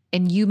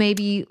and you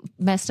maybe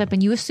messed up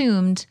and you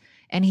assumed,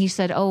 and he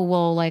said, oh,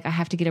 well, like I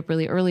have to get up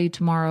really early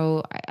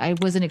tomorrow. I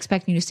wasn't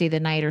expecting you to stay the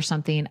night or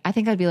something. I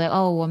think I'd be like,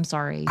 oh, well, I'm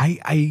sorry.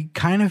 I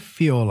kind of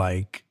feel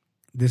like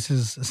this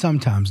is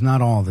sometimes,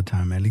 not all the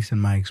time, at least in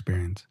my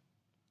experience,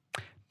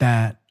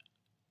 that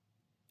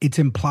it's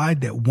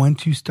implied that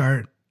once you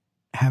start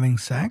having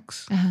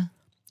sex,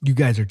 you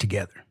guys are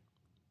together.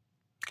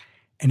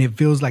 And it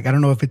feels like, I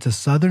don't know if it's a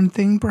Southern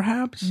thing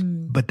perhaps,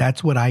 but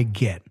that's what I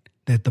get.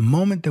 That the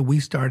moment that we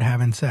start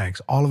having sex,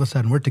 all of a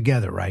sudden we're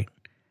together, right?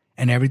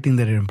 And everything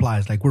that it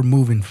implies, like we're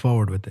moving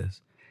forward with this.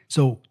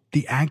 So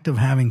the act of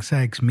having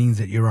sex means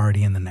that you're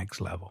already in the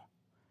next level.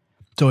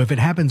 So if it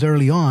happens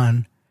early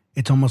on,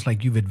 it's almost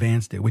like you've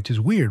advanced it, which is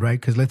weird, right?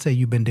 Because let's say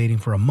you've been dating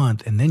for a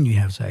month and then you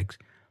have sex.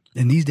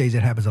 And these days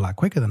it happens a lot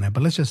quicker than that.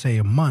 But let's just say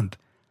a month.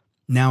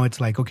 Now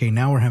it's like, okay,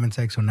 now we're having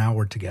sex, so now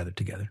we're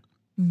together.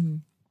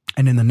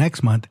 And in the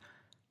next month,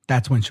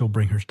 that's when she'll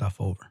bring her stuff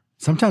over.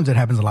 Sometimes it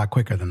happens a lot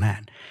quicker than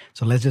that.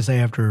 So let's just say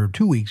after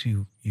 2 weeks,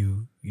 you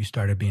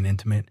started being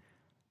intimate.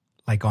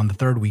 Like on the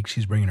third week,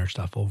 she's bringing her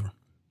stuff over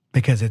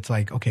because it's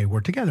like, okay,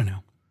 we're together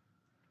now.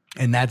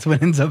 And that's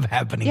what ends up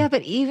happening. Yeah,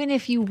 but even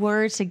if you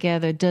were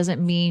together,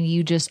 doesn't mean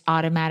you just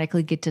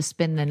automatically get to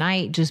spend the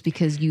night just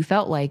because you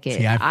felt like it.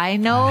 See, I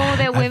know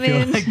that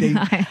women...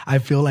 I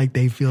feel like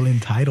they feel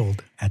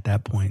entitled at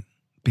that point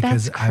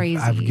because That's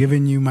crazy. I've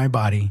given you my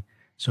body,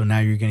 so now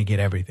you're going to get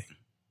everything.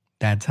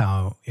 That's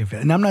how,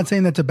 and I'm not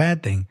saying that's a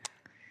bad thing,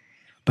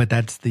 but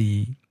that's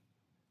the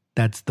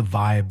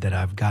vibe that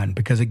I've gotten.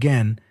 Because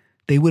again,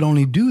 they would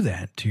only do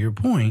that, to your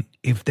point,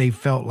 if they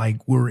felt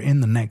like we're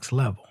in the next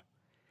level.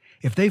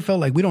 If they felt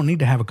like we don't need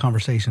to have a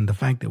conversation, the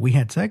fact that we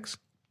had sex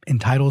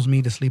entitles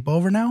me to sleep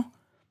over now,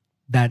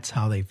 that's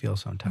how they feel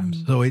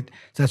sometimes. So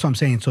that's what I'm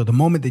saying. So the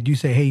moment that you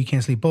say, hey, you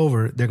can't sleep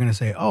over, they're going to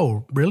say,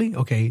 oh, really?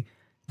 Okay.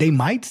 They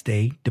might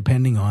stay,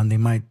 they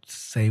might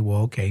say,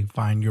 well, okay,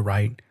 fine, you're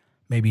right.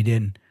 Maybe you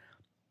didn't.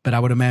 But I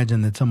would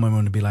imagine that someone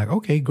would be like,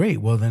 okay,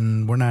 great. Well,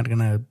 then we're not going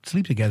to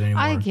sleep together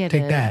anymore. I get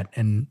Take it. that.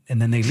 And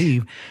then they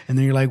leave. And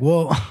then you're like,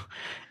 well,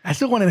 I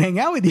still want to hang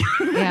out with you.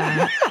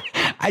 Yeah.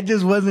 I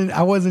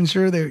wasn't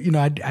sure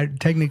that, I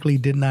technically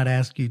did not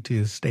ask you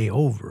to stay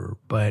over.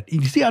 But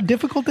you see how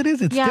difficult it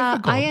is? It's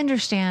difficult. I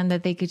understand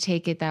that they could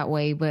take it that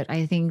way, but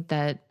I think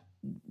that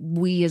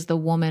we as the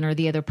woman or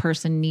the other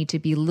person need to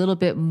be a little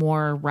bit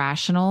more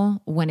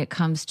rational when it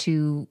comes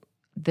to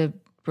the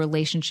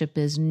relationship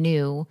is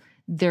new.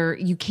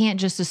 You can't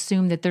just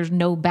assume that there's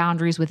no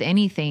boundaries with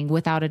anything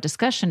without a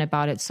discussion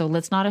about it. So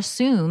let's not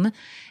assume.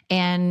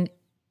 And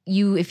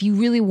if you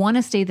really want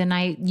to stay the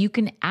night, you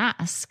can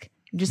ask.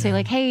 Just say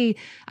like, hey,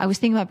 I was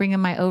thinking about bringing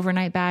my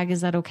overnight bag.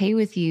 Is that okay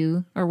with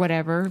you? Or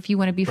whatever, if you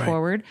want to be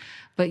forward.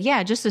 But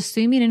yeah, just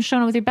assuming and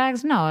showing up with your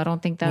bags, no, I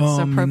don't think that's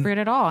appropriate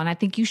at all. And I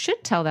think you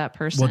should tell that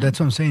person. Well,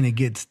 that's what I'm saying. It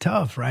gets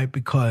tough, right?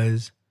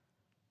 Because,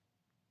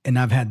 and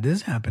I've had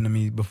this happen to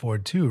me before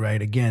too,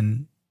 right?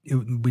 Again,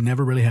 we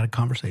never really had a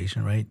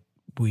conversation, right?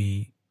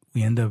 We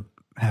end up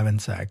having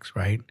sex,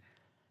 right?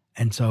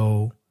 And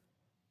so,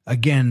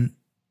 again,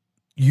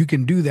 you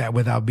can do that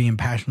without being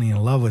passionately in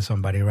love with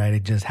somebody, right?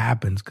 It just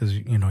happens because,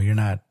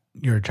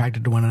 you're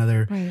attracted to one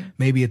another. Right.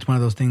 Maybe it's one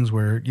of those things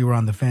where you were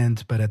on the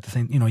fence, but at the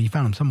same, you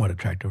found them somewhat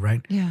attractive,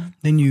 right? Yeah.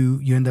 Then you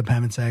end up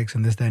having sex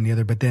and this, that, and the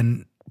other. But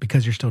then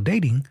because you're still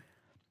dating,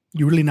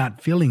 you're really not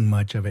feeling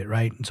much of it,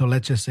 right? And so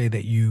let's just say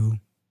that you,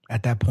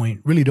 at that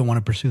point, really don't want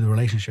to pursue the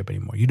relationship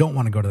anymore. You don't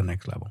want to go to the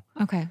next level.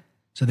 Okay.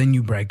 So then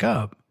you break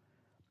up,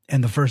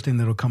 and the first thing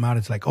that'll come out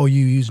is like, oh,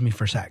 you used me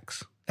for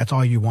sex. That's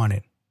all you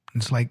wanted.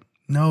 And it's like,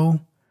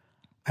 no,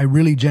 I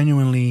really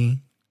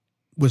genuinely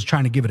was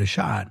trying to give it a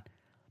shot.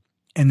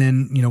 And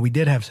then, we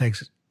did have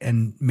sex,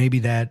 and maybe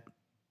that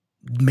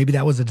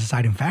was a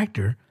deciding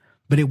factor,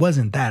 but it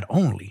wasn't that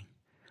only.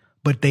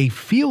 But they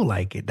feel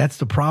like it. That's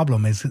the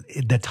problem, is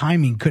the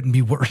timing couldn't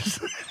be worse.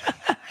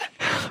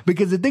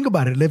 Because think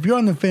about it, if you're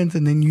on the fence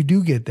and then you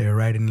do get there,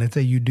 right? And let's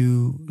say you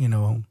do,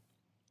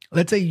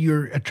 let's say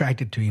you're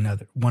attracted to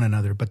one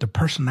another, but the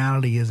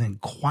personality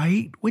isn't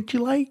quite what you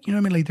like. You know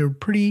what I mean? Like they're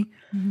pretty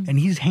and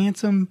he's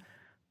handsome,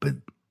 but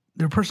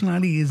their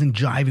personality isn't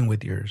jiving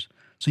with yours.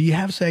 So you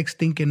have sex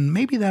thinking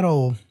maybe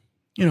that'll,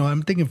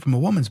 I'm thinking from a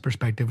woman's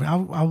perspective,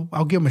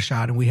 I'll give him a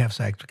shot and we have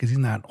sex because he's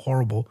not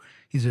horrible.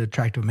 He's an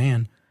attractive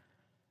man.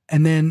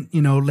 And then,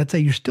 let's say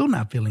you're still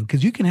not feeling,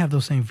 because you can have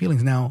those same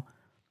feelings. Now,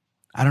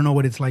 I don't know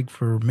what it's like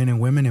for men and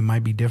women. It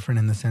might be different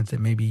in the sense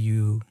that maybe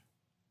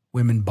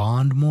women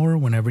bond more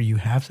whenever you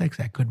have sex.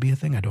 That could be a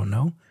thing. I don't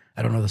know.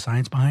 I don't know the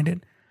science behind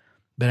it.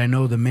 But I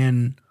know the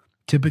men,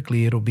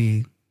 typically it'll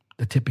be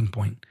the tipping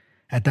point.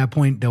 At that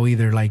point, they'll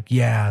either like,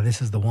 yeah,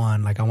 this is the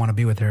one, like I want to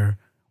be with her.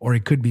 Or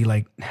it could be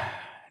like,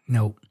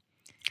 nope.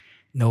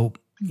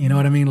 You know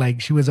what I mean?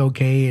 Like she was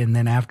okay. And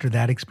then after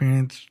that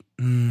experience,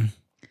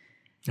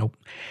 Nope.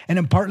 And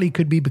it partly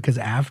could be because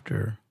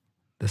after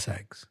the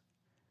sex,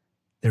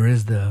 there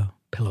is the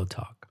pillow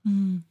talk.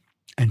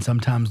 And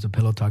sometimes the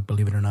pillow talk,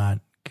 believe it or not,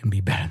 can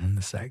be better than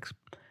the sex.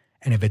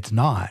 And if it's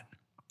not,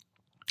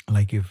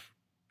 like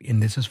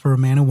and this is for a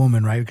man and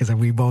woman, right? Because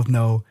we both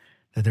know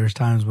that there's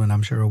times when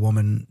I'm sure a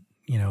woman,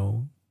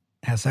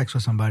 has sex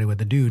with somebody, with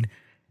a dude,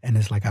 and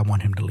it's like, I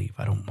want him to leave.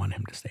 I don't want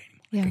him to stay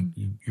anymore.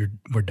 Yeah. Okay,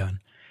 we're done.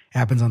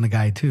 Happens on the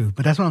guy too.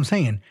 But that's what I'm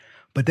saying.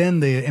 But then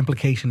the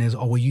implication is,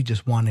 oh, well, you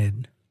just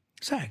wanted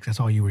sex. That's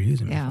all you were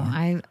using me for.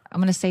 I'm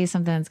going to say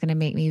something that's going to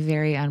make me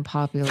very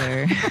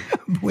unpopular.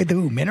 With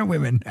who? Men or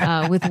women?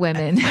 With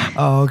women.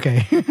 Oh,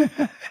 okay.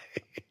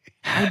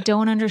 I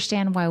don't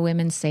understand why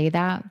women say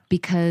that,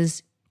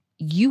 because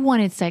you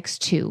wanted sex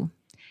too.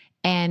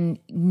 And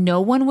no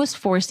one was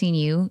forcing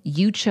you.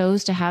 You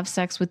chose to have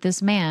sex with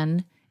this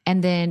man,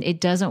 and then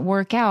it doesn't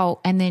work out.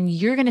 And then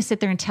you're going to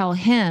sit there and tell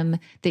him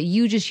that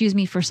you just used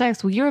me for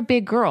sex. Well, you're a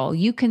big girl.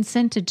 You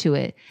consented to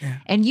it. Yeah.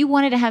 And you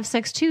wanted to have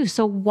sex too.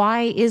 So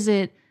why is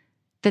it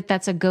that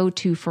that's a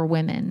go-to for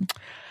women?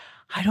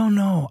 I don't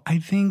know. I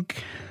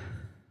think...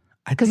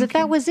 Because if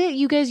that was it,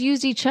 you guys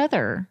used each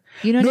other.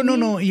 You know what I mean?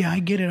 No. Yeah, I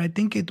get it. I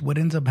think what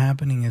ends up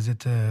happening is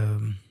it's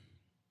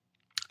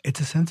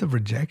a sense of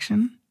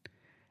rejection,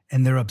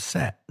 and they're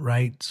upset,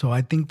 right? So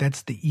I think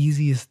that's the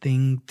easiest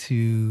thing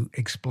to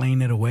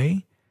explain it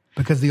away,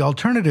 because the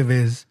alternative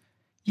is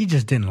you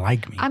just didn't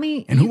like me. I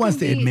mean, and who wants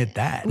to admit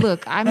that?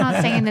 Look, I'm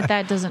not saying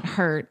that doesn't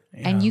hurt,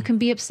 and you can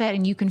be upset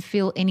and you can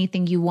feel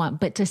anything you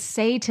want, but to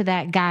say to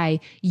that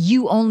guy,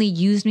 you only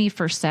used me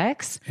for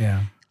sex,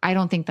 I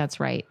don't think that's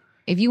right.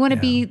 If you want to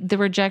be the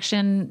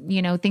rejection,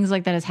 things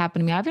like that has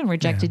happened to me. I've been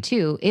rejected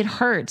too. It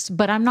hurts,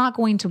 but I'm not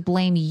going to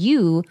blame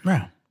you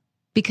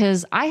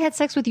because I had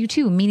sex with you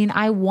too, meaning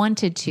I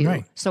wanted to.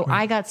 Right. So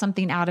I got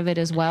something out of it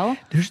as well.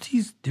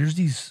 There's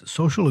these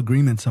social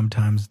agreements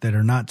sometimes that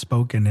are not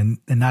spoken, and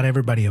not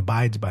everybody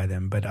abides by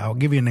them. But I'll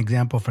give you an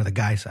example for the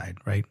guy side,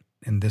 right?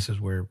 And this is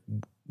where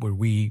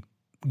we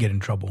get in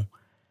trouble.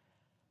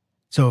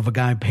 So if a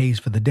guy pays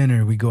for the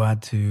dinner, we go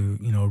out to,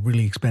 a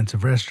really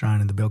expensive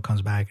restaurant, and the bill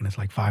comes back and it's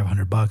like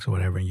 $500 or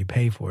whatever, and you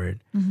pay for it.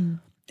 Mm-hmm.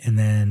 And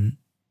then,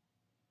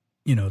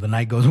 the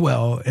night goes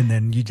well, and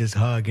then you just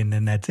hug, and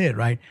then that's it,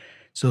 right?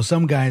 So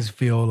some guys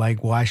feel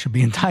like, well, I should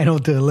be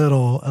entitled to a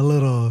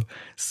little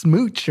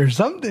smooch or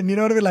something, you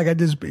know what I mean?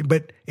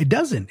 But it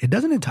doesn't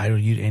entitle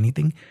you to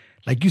anything.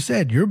 Like you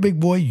said, you're a big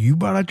boy. You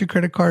brought out your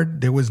credit card.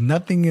 There was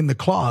nothing in the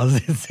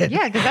clause that said...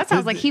 because that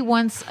sounds like he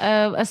wants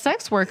a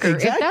sex worker.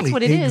 Exactly, if that's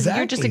what it is,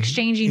 you're just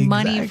exchanging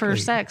money for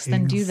sex,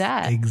 then do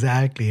that.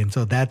 Exactly. And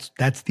so that's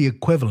the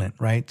equivalent,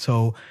 right?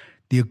 So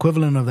the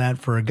equivalent of that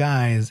for a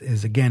guy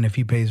is again, if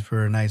he pays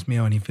for a nice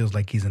meal and he feels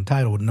like he's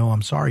entitled, no,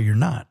 I'm sorry, you're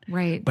not.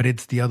 Right. But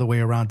it's the other way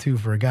around too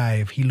for a guy.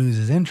 If he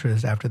loses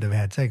interest after they've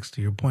had sex,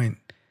 to your point,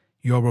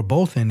 you all were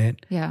both in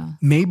it. Yeah.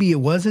 Maybe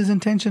it was his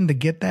intention to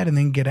get that and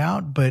then get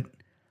out, but...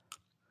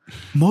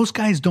 most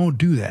guys don't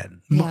do that.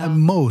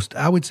 Most,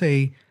 I would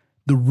say,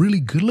 the really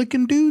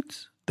good-looking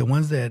dudes, the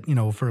ones that,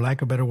 for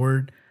lack of a better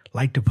word,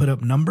 like to put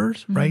up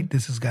numbers, right?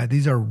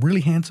 These are really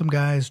handsome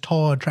guys,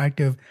 tall,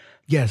 attractive.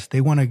 Yes,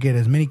 they want to get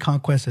as many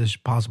conquests as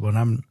possible.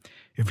 And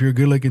if you're a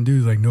good-looking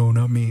dude, like, no,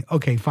 not me.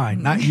 Okay,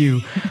 fine, not you,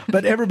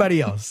 but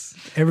everybody else,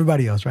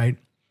 right?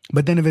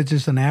 But then if it's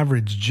just an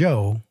average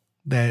Joe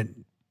that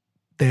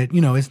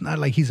it's not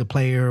like he's a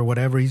player or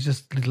whatever, he's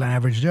just an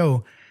average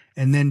Joe.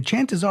 And then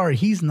chances are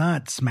he's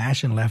not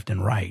smashing left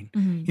and right.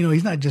 Mm-hmm.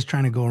 He's not just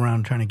trying to go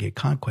around trying to get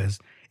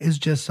conquest. It's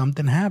just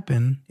something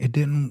happened. He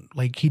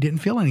didn't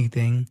feel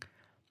anything.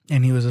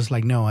 And he was just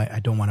like, no,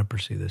 I don't want to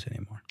pursue this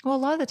anymore. Well, a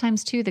lot of the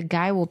times too, the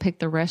guy will pick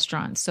the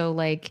restaurant. So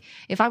like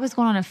if I was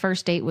going on a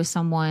first date with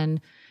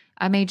someone,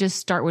 I may just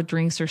start with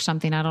drinks or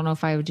something. I don't know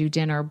if I would do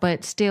dinner,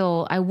 but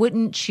still I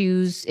wouldn't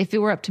choose, if it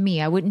were up to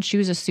me, I wouldn't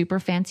choose a super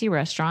fancy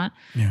restaurant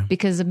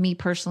because of me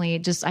personally.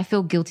 I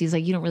feel guilty. It's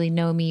like, you don't really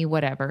know me,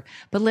 whatever.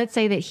 But let's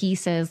say that he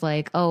says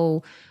like,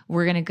 oh,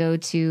 we're going to go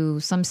to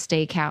some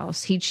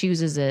steakhouse. He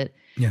chooses it.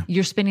 Yeah.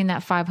 You're spending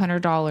that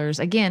 $500.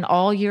 Again,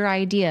 all your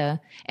idea.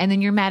 And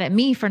then you're mad at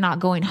me for not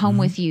going home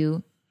with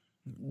you.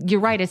 You're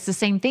right. It's the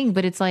same thing,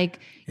 but it's like,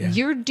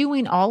 you're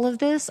doing all of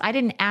this. I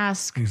didn't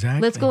ask,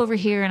 let's go over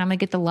here and I'm going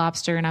to get the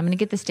lobster and I'm going to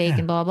get the steak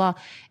and blah, blah,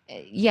 blah.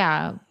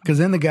 Yeah. Because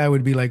then the guy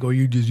would be like, oh,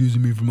 you're just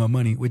using me for my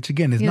money, which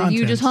again is nonsense.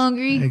 You're just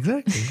hungry.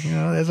 Exactly.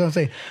 That's what I'm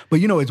saying.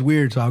 But it's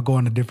weird. So I'll go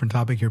on a different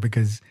topic here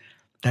because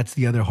that's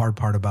the other hard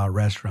part about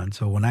restaurants.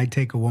 So when I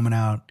take a woman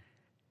out,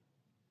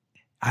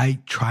 I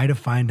try to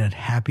find a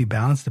happy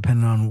balance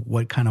depending on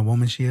what kind of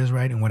woman she is,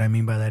 right? And what I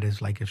mean by that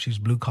is like if she's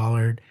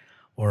blue-collared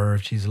or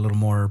if she's a little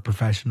more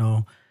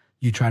professional,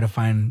 you try to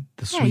find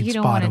the sweet spot. Yeah, you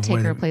don't want to take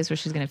her a place where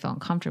she's going to feel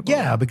uncomfortable.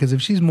 Yeah, because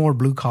if she's more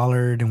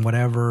blue-collared and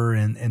whatever,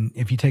 and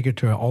if you take her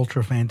to an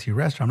ultra-fancy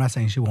restaurant, I'm not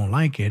saying she won't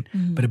like it,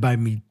 but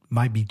it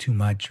might be too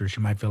much, or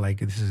she might feel like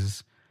this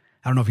is,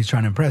 I don't know if he's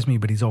trying to impress me,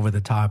 but he's over the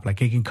top. Like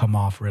it can come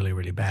off really,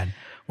 really bad.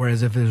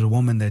 Whereas if there's a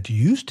woman that's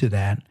used to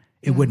that,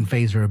 it wouldn't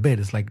phase her a bit.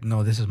 It's like,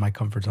 no, this is my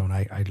comfort zone.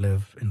 I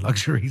live in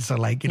luxury. So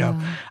like, you know,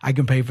 I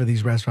can pay for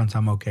these restaurants.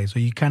 I'm okay. So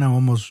you kind of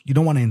almost, you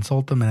don't want to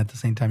insult them. And at the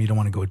same time, you don't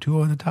want to go too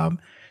over the top.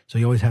 So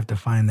you always have to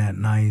find that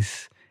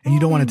nice, and you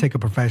don't want to take a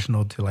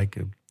professional to like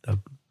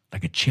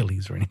a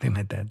Chili's or anything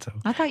like that. So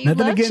I thought you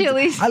loved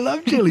Chili's. I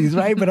love Chili's,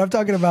 right? But I'm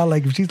talking about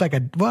like if she's like I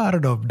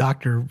don't know,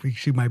 doctor,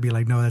 she might be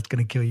like, no, that's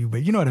going to kill you.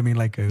 But you know what I mean?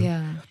 Like a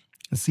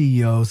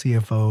CEO,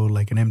 CFO,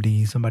 like an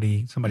MD,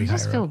 somebody I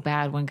just higher feel up.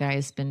 bad when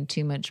guys spend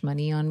too much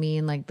money on me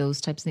and like those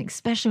types of things,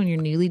 especially when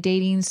you're newly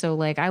dating. So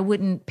like I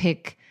wouldn't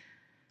pick,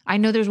 I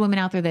know there's women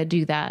out there that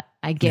do that.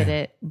 I get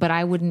it, but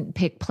I wouldn't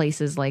pick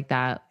places like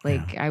that.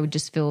 Like I would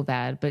just feel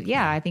bad. But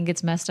I think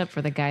it's messed up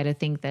for the guy to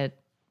think that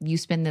you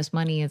spend this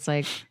money. It's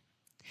like,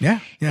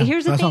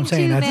 here's the thing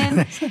too,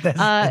 man.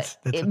 That's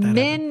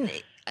men,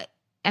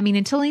 I mean,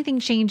 until anything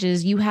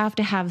changes, you have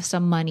to have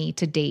some money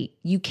to date.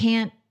 You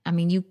can't, I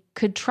mean, you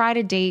could try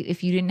to date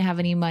if you didn't have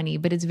any money,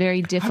 but it's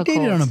very difficult. I've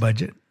dated on a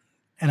budget.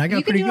 And I got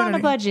you can pretty do good it on a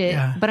budget,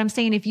 but I'm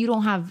saying if you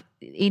don't have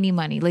any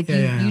money, like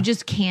you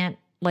just can't,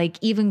 like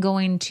even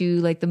going to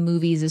like the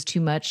movies is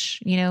too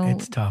much, you know?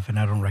 It's tough, and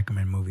I don't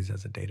recommend movies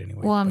as a date anyway.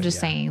 Well, I'm just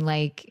saying,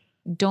 like,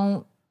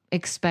 don't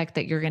expect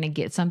that you're going to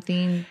get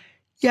something.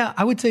 Yeah,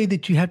 I would say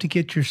that you have to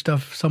get your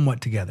stuff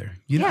somewhat together.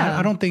 You know,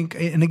 I don't think,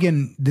 and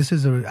again, this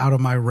is out of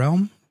my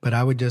realm, but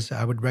I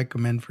would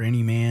recommend for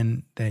any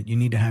man that you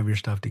need to have your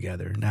stuff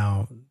together.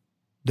 Now,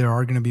 there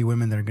are going to be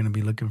women that are going to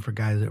be looking for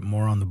guys that are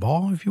more on the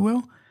ball, if you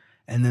will.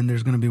 And then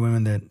there's going to be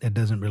women that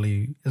doesn't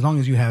really, as long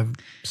as you have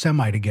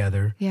semi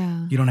together,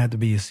 you don't have to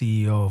be a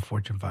CEO of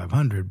Fortune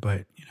 500,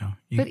 but you know.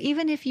 But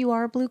even if you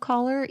are blue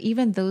collar,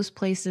 even those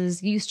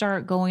places, you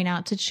start going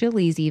out to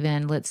Chili's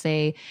even, let's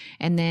say,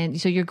 and then,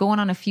 so you're going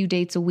on a few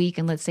dates a week,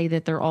 and let's say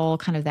that they're all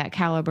kind of that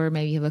caliber.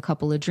 Maybe you have a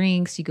couple of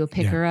drinks, you go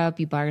pick her up,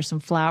 you buy her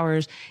some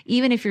flowers.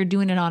 Even if you're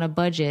doing it on a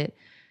budget,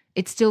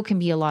 it still can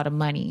be a lot of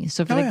money.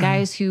 So for the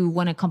guys who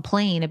want to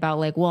complain about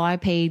like, well, I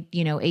paid,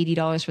 you know,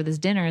 $80 for this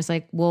dinner, it's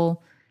like,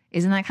 well,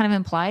 isn't that kind of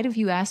implied if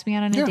you ask me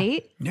out on a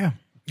date? Yeah.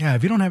 Yeah.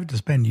 If you don't have it to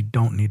spend, you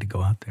don't need to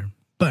go out there.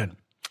 But,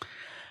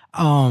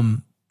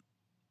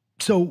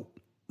 so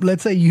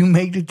let's say you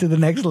made it to the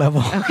next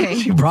level. Okay.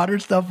 She brought her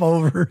stuff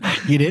over.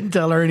 You didn't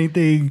tell her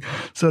anything.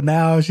 So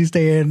now she's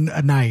staying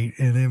a night,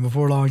 and then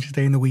before long she's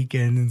staying the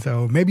weekend. And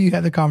so maybe you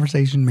have the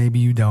conversation, maybe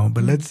you don't.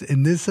 But let's,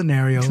 in this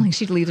scenario, like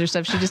she leaves her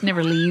stuff. She just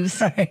never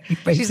leaves. Right,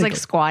 she's like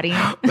squatting.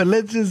 But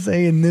let's just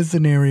say in this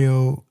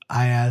scenario,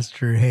 I asked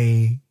her,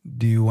 hey,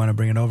 do you want to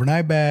bring an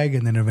overnight bag?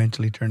 And then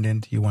eventually turned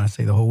into, you want to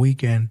stay the whole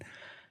weekend?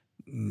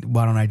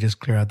 Why don't I just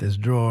clear out this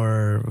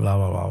drawer? Blah,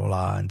 blah, blah,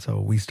 blah. And so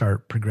we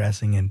start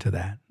progressing into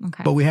that.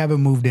 Okay. But we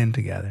haven't moved in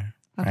together,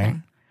 right?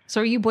 So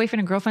are you boyfriend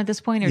and girlfriend at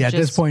this point? Or at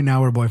this point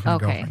now we're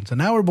boyfriend and girlfriend. So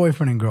now we're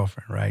boyfriend and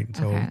girlfriend, right?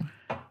 So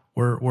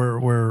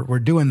we're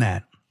doing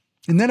that.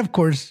 And then of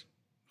course,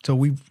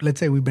 so let's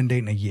say we've been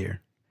dating a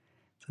year.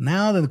 So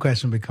now the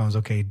question becomes,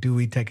 okay, do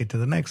we take it to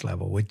the next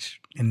level? Which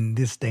in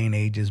this day and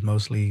age is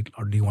mostly,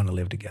 or do you want to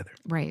live together?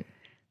 Right.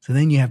 So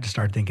then you have to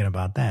start thinking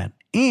about that.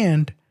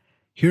 And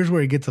here's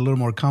where it gets a little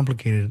more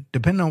complicated.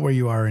 Depending on where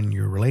you are in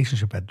your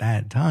relationship at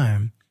that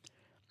time,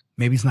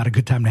 maybe it's not a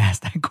good time to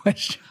ask that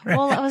question. Right?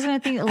 Well, I was going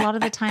to think a lot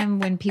of the time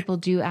when people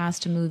do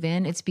ask to move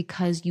in, it's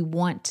because you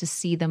want to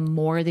see them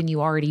more than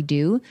you already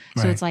do.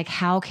 So it's like,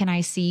 how can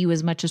I see you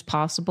as much as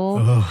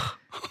possible?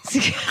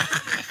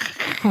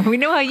 We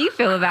know how you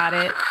feel about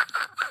it.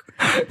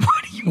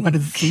 Why do you want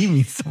to see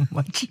me so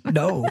much?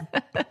 No.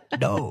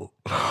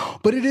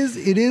 But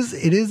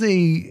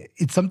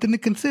it's something to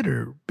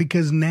consider,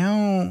 because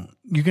now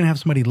you're going to have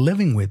somebody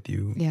living with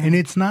you. Yeah. And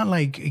it's not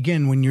like,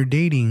 again, when you're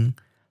dating,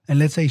 and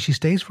let's say she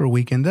stays for a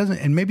weekend,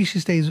 and maybe she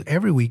stays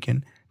every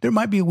weekend, there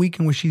might be a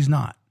weekend where she's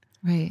not.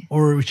 Right.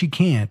 Or she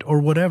can't,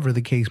 or whatever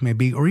the case may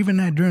be, or even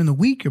that during the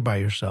week you're by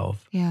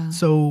yourself. Yeah.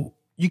 So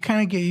you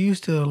kind of get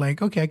used to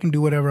like, okay, I can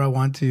do whatever I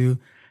want to.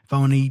 If I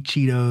want to eat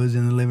Cheetos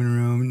in the living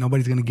room,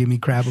 nobody's going to give me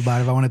crap about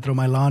it. If I want to throw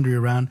my laundry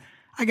around,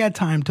 I got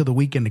time till the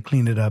weekend to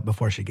clean it up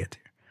before she gets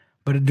here.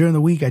 But during the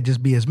week, I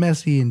just be as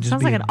messy and just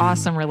sounds like an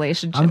awesome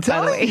relationship. I'm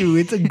telling you,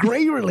 it's a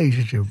great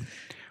relationship.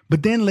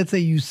 But then let's say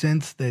you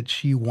sense that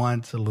she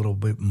wants a little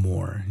bit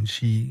more, and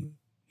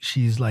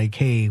she's like,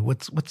 hey,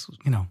 what's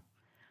you know,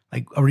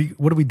 like,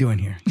 what are we doing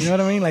here? You know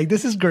what I mean? Like,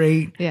 this is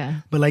great. Yeah.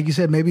 But like you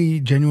said,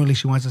 maybe genuinely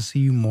she wants to see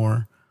you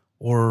more,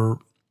 or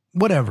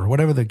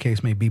whatever the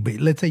case may be. But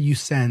let's say you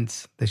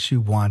sense that she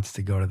wants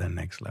to go to that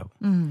next level.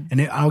 Mm.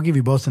 And I'll give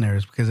you both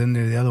scenarios, because then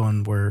there's the other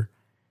one where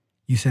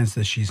you sense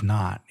that she's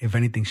not. If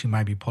anything, she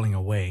might be pulling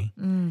away.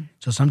 Mm.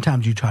 So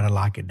sometimes you try to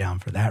lock it down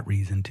for that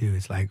reason too.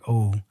 It's like,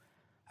 oh,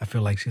 I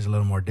feel like she's a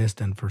little more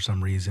distant for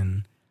some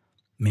reason.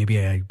 Maybe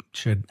I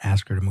should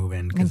ask her to move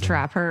in. And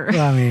trap her.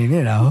 Well,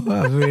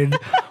 I mean,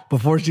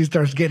 before she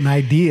starts getting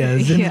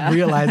ideas and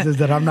realizes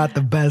that I'm not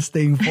the best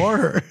thing for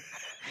her.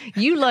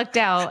 You lucked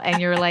out,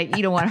 and you're like,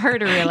 you don't want her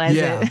to realize it.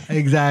 Yeah,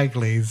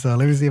 exactly. So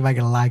let me see if I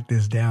can lock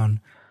this down.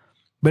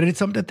 But it's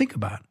something to think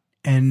about.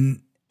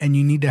 And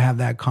you need to have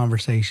that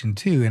conversation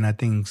too. And I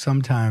think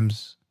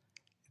sometimes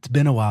it's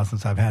been a while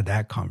since I've had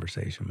that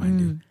conversation,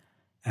 mind you.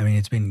 I mean,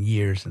 it's been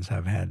years since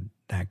I've had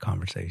that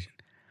conversation.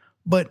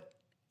 But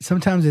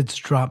sometimes it's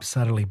dropped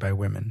subtly by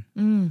women.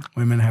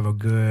 Women have a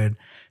good,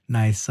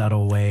 nice,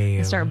 subtle way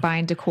of... Start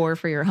buying decor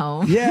for your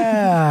home.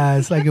 Yeah.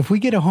 It's like, if we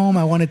get a home,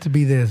 I want it to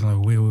be this. Like,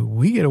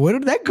 we get where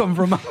did that come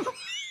from?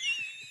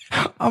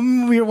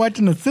 We were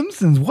watching The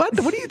Simpsons. What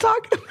are you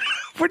talking about?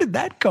 Where did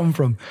that come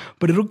from?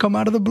 But it'll come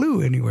out of the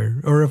blue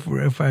anywhere. Or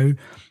if I,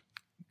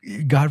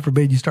 God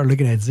forbid, you start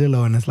looking at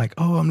Zillow and it's like,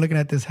 oh, I'm looking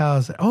at this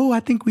house. Oh, I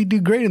think we do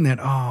great in that.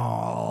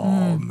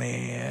 Oh,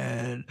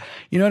 man.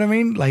 You know what I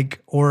mean?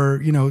 Like,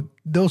 or, you know,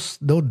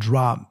 they'll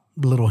drop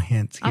little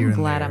hints here I'm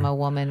glad I'm a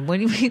woman.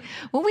 When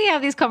we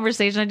have these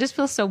conversations, I just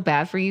feel so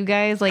bad for you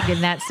guys. Like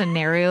in that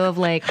scenario of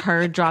like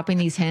her dropping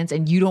these hints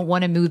and you don't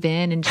want to move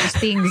in, and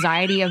just the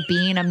anxiety of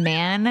being a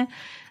man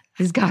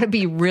has got to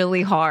be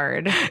really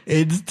hard.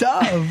 It's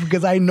tough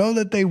because I know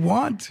that they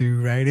want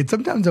to, right? And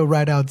sometimes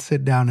they'll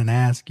sit down and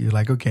ask you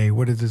like, okay,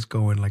 what is this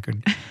going? Like,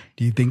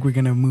 do you think we're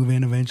going to move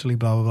in eventually?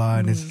 Blah, blah, blah.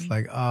 And it's just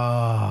like,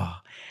 oh,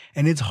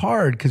 and it's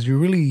hard because you're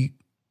really,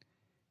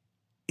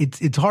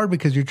 it's hard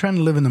because you're trying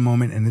to live in the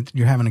moment and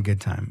you're having a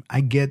good time.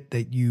 I get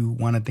that you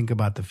want to think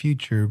about the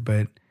future,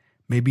 but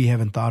maybe you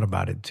haven't thought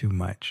about it too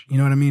much. You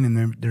know what I mean?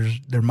 And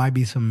there might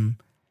be some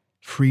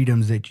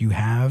freedoms that you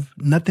have,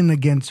 nothing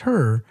against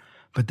her,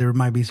 but there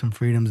might be some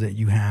freedoms that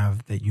you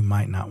have that you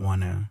might not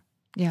want to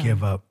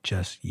give up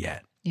just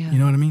yet. Yeah. You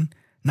know what I mean?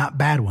 Not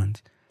bad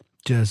ones,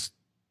 just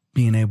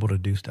being able to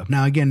do stuff.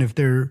 Now, again,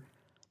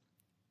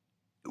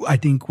 I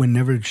think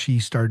whenever she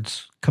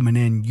starts coming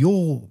in,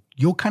 you'll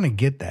kind of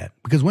get that,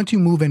 because once you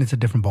move in, it's a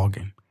different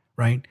ballgame,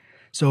 right?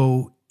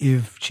 So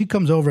if she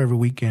comes over every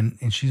weekend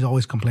and she's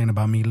always complaining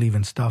about me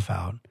leaving stuff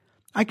out,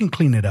 I can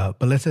clean it up.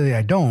 But let's say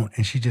I don't,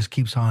 and she just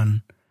keeps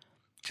on,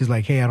 she's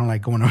like, hey, I don't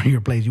like going over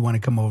your place. You want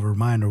to come over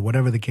mine, or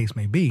whatever the case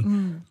may be.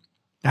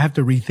 I have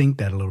to rethink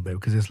that a little bit,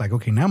 because it's like,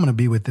 okay, now I'm going to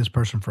be with this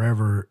person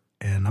forever,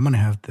 and I'm going to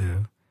have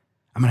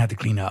to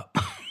clean up.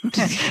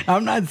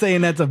 I'm not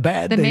saying that's a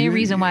bad thing. The main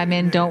reason why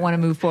men don't want to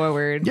move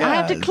forward. Yeah, I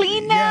have to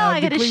clean now.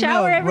 I got to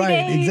shower every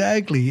day. Right,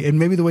 exactly. And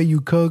maybe the way you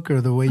cook or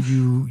the way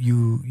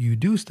you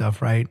do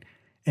stuff, right?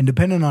 And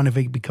depending on if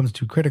it becomes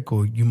too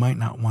critical, you might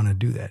not want to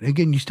do that.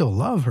 Again, you still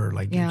love her.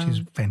 Like, she's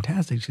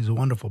fantastic. She's a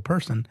wonderful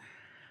person.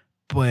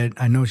 But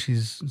I know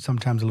she's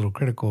sometimes a little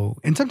critical.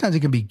 And sometimes it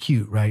can be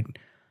cute, right?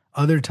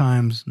 Other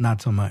times,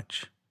 not so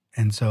much.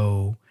 And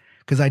so,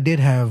 because I did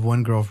have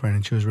one girlfriend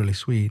and she was really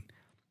sweet,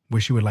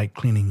 where she would like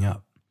cleaning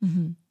up.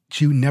 Mm-hmm.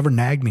 She never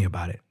nagged me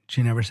about it.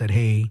 She never said,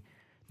 hey,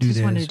 do this.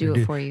 She just wanted to do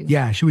it for you.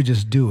 Yeah, she would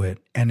just do it.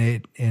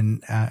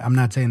 And I'm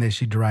not saying that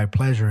she derived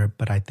pleasure,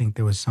 but I think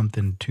there was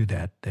something to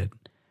that,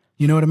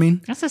 you know what I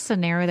mean? That's a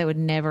scenario that would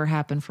never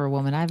happen for a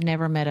woman. I've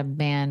never met a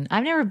man.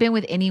 I've never been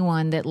with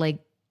anyone that like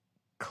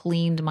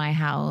cleaned my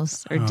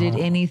house or did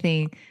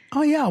anything.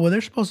 Oh yeah. Well,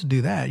 they're supposed to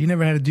do that. You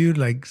never had a dude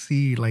like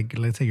see, like,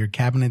 let's say your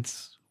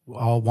cabinet's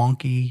all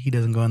wonky. He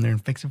doesn't go in there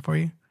and fix it for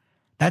you.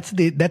 That's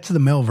the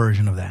male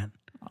version of that.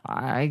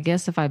 I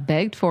guess if I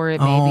begged for it,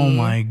 maybe. Oh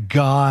my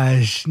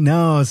gosh.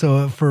 No.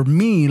 So for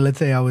me, let's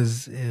say I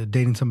was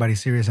dating somebody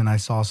serious and I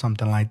saw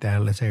something like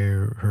that. Let's say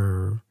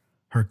her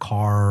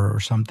car or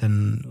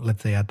something.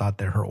 Let's say I thought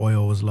that her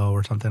oil was low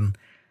or something.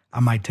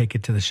 I might take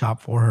it to the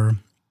shop for her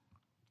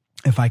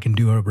if I can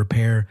do a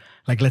repair.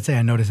 Like, let's say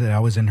I noticed that I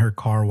was in her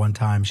car one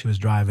time. She was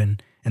driving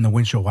and the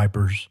windshield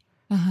wipers,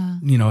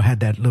 had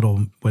that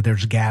little, where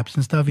there's gaps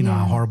and stuff. You know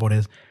how horrible it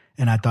is.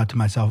 And I thought to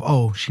myself,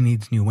 oh, she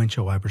needs new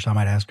windshield wipers. So I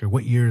might ask her,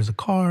 what year is the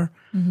car?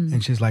 Mm-hmm.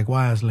 And she's like,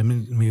 why? I was like,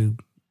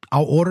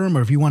 I'll order them.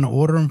 Or if you want to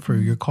order them for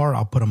your car,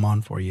 I'll put them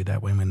on for you.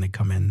 That way when they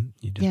come in,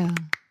 you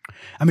just...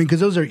 I mean, because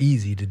those are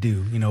easy to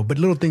do, but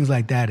little things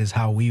like that is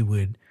how we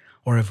would,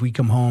 or if we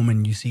come home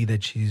and you see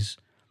that she's,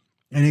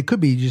 and it could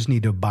be you just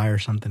need to buy her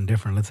something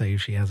different. Let's say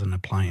if she has an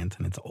appliance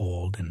and it's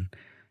old and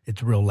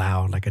it's real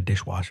loud, like a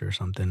dishwasher or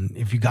something.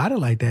 If you got it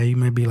like that, you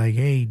might be like,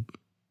 hey,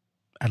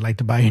 I'd like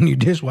to buy a new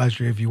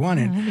dishwasher if you want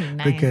it. That'd be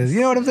nice. Because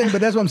you know what I'm saying?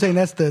 But that's what I'm saying.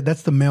 That's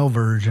the male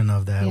version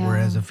of that. Yeah.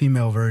 Whereas a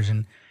female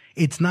version,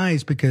 it's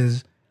nice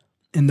because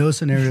in those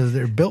scenarios,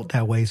 they're built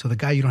that way. So the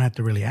guy, you don't have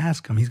to really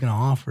ask him. He's going to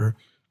offer.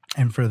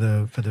 And for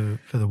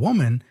the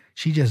woman,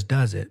 she just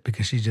does it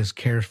because she just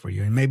cares for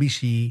you. And maybe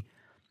she,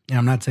 and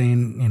I'm not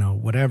saying,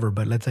 whatever,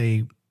 but let's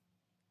say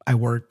I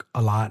work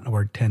a lot, I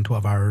work 10,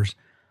 12 hours,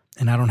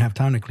 and I don't have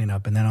time to clean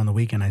up. And then on the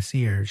weekend I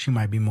see her, she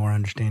might be more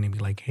understanding, be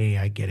like, hey,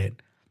 I get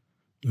it.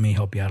 Let me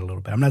help you out a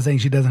little bit. I'm not saying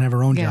she doesn't have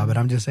her own job, but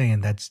I'm just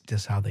saying that's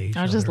just how they.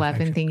 I was just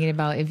laughing thinking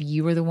about if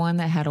you were the one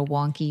that had a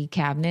wonky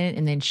cabinet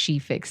and then she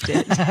fixed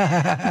it.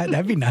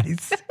 That'd be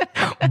nice.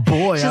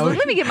 Boy, she's like,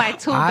 let me get my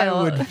tool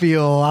belt.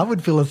 I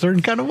would feel a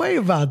certain kind of way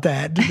about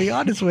that, to be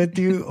honest with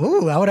you.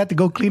 Oh, I would have to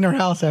go clean her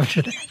house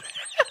after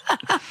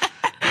that.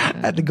 I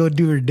had to go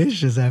do her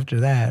dishes after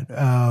that.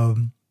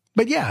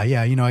 But yeah,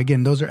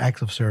 again, those are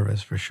acts of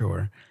service for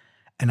sure.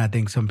 And I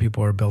think some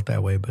people are built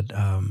that way, but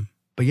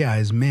yeah,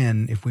 as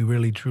men, if we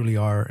really truly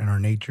are in our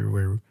nature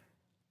where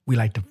we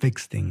like to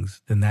fix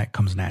things, then that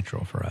comes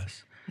natural for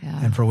us.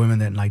 Yeah. And for women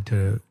that like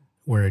to,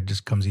 where it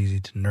just comes easy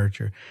to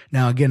nurture.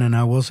 Now, again, and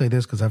I will say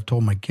this because I've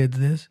told my kids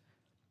this,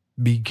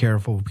 be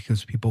careful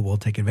because people will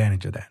take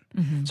advantage of that.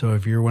 So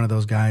if you're one of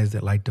those guys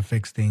that like to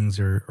fix things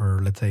or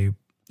let's say,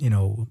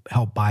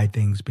 help buy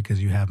things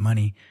because you have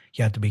money,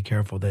 you have to be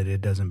careful that it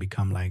doesn't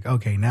become like,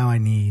 okay, now I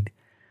need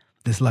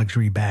this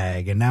luxury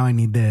bag and now I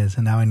need this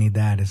and now I need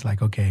that. It's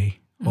like, okay,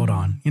 hold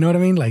on. You know what I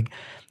mean? Like,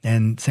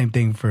 and same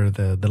thing for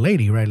the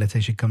lady, right? Let's say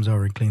she comes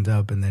over and cleans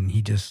up and then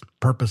he just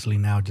purposely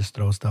now just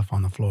throws stuff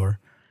on the floor.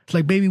 It's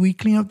like, baby, will you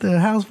clean up the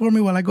house for me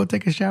while I go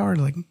take a shower?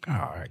 Like, all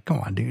right, come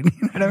on, dude. You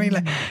know what I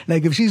mean?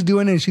 Like if she's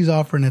doing it and she's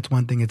offering, that's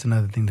one thing. It's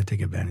another thing to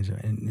take advantage of.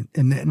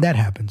 And that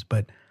happens.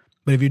 But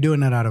if you're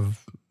doing that out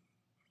of,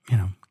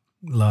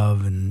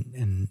 love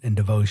and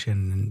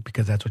devotion and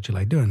because that's what you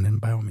like doing, then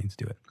by all means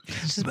do it.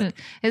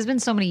 It's been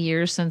so many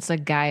years since a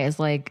guy is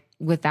like,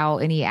 without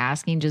any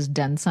asking, just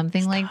done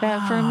something like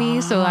that for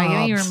me. So I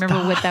don't even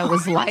remember what that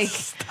was like.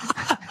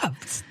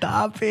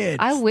 Stop it.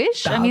 I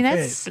wish. Stop I mean,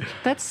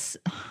 that's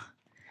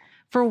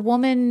for a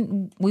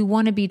woman, we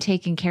want to be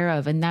taken care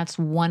of. And that's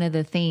one of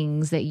the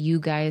things that you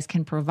guys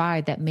can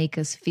provide that make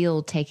us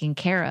feel taken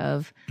care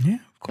of. Yeah.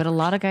 But a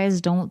lot of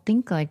guys don't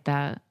think like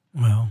that.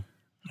 Well,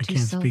 I can't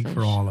speak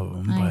for all of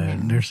them,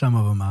 but there's some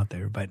of them out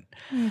there. But,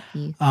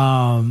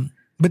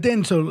 but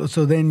then, so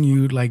then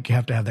you like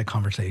have to have that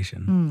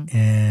conversation,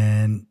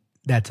 and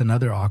that's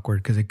another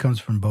awkward because it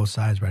comes from both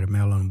sides, right? A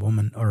male and a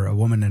woman, or a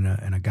woman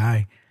and a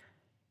guy,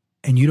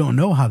 and you don't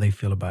know how they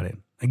feel about it.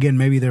 Again,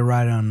 maybe they're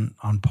right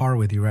on par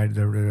with you, right?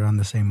 They're on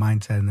the same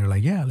mindset, and they're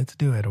like, yeah, let's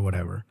do it or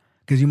whatever.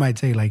 Because you might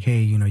say like,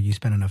 hey, you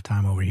spend enough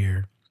time over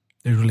here.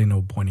 There's really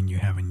no point in you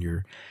having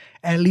your.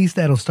 At least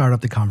that'll start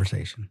up the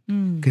conversation.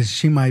 Because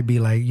she might be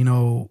like,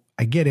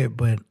 I get it,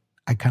 but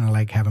I kind of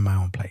like having my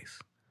own place.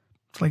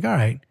 It's like, all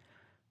right.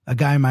 A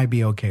guy might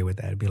be okay with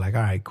that. It'd be like,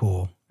 all right,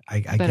 cool.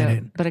 I get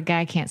it. But a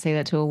guy can't say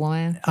that to a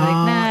woman. Like,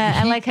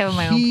 I like having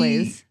my own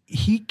place.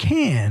 He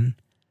can,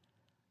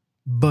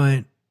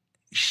 but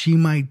she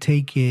might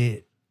take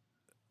it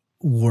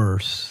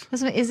worse.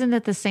 Isn't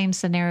that the same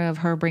scenario of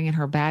her bringing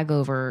her bag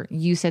over?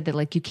 You said that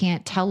like you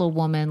can't tell a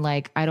woman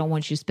like, I don't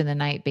want you to spend the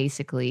night,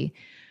 basically.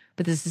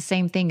 But it's the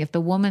same thing. If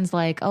the woman's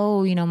like,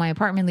 oh, my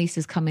apartment lease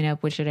is coming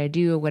up, what should I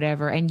do or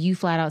whatever? And you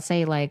flat out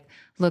say like,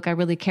 look, I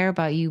really care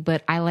about you,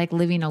 but I like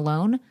living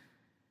alone,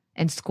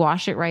 and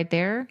squash it right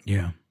there.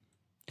 Yeah.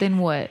 Then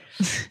what?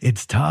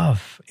 It's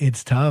tough.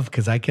 It's tough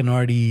because I can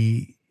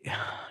already,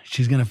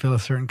 she's going to feel a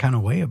certain kind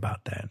of way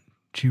about that.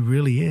 She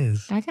really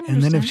is. I can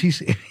understand. And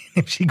then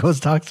if she goes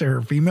talks to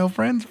her female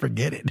friends,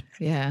 forget it.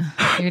 Yeah.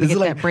 You're going to get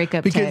that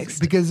breakup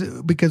text.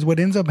 Because what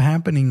ends up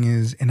happening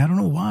is, and I don't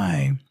know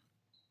why,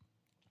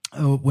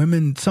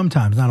 women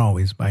sometimes, not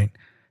always, right?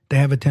 They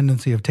have a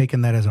tendency of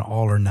taking that as an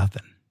all or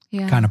nothing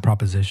kind of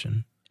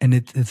proposition. And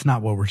it's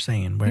not what we're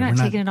saying. Right? We're not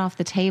taking it off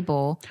the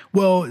table.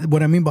 Well,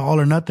 what I mean by all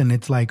or nothing,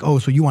 it's like, oh,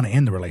 so you want to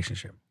end the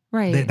relationship.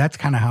 Right. That's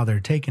kind of how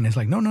they're taking it. It's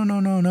like, no.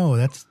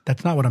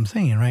 That's not what I'm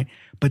saying, right?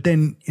 But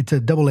then it's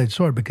a double-edged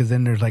sword because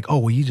then there's like, oh,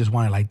 well, you just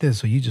want it like this.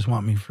 So you just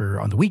want me for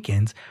on the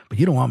weekends, but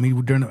you don't want me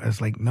during it's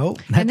like, no.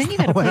 And then you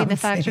got to play the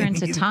factor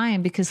into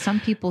time because some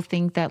people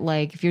think that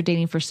like if you're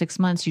dating for 6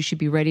 months, you should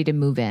be ready to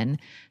move in.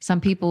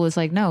 Some people is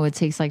like, no, it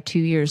takes like 2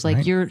 years.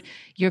 Like your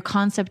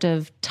concept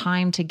of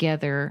time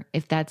together,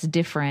 if that's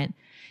different,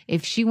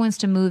 if she wants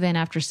to move in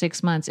after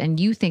 6 months and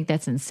you think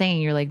that's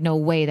insane, you're like, no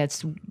way,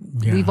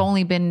 we've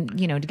only been,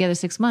 together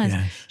 6 months.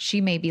 Yes.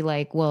 She may be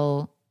like,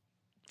 well,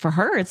 for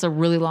her, it's a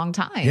really long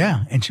time.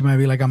 Yeah. And she might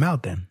be like, I'm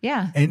out then.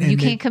 Yeah. And you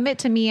can't commit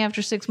to me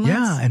after 6 months.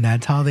 Yeah. And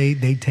that's how they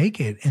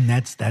take it. And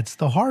that's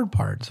the hard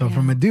part. So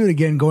from a dude,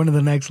 again, going to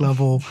the next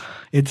level,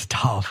 it's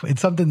tough.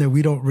 It's something that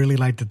we don't really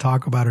like to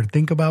talk about or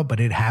think about, but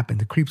it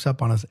happens. It creeps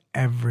up on us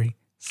every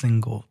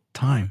single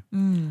time.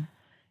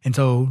 And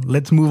so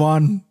let's move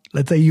on.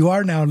 Let's say you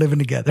are now living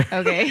together.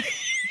 Okay.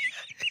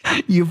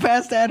 You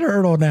passed that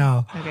hurdle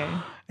now. Okay.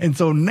 And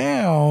so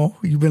now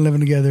you've been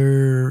living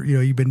together,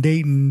 you've been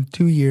dating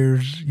 2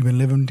 years, you've been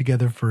living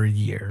together for a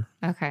year.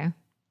 Okay.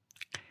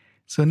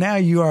 So now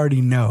you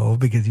already know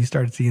because you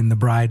start seeing the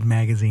Bride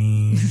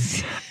magazine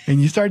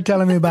and you start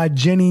telling me about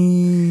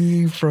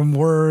Jenny from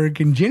work,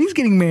 and Jenny's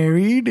getting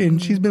married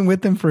and she's been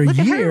with them for a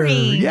year.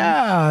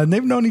 Yeah. And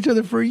they've known each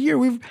other for a year.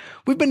 We've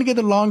been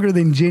together longer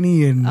than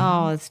Jenny and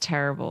it's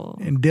terrible.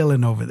 And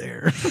Dylan over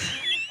there.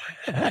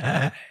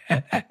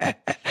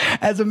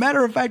 As a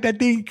matter of fact, I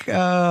think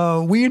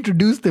we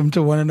introduced them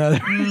to one another.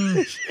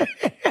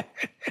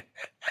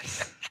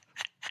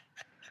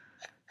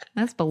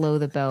 That's below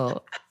the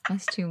belt.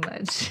 That's too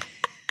much.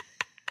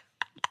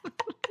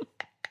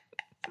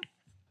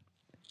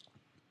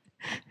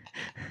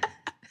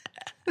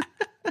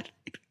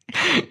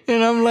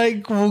 And I'm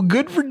like, well,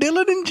 good for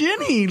Dylan and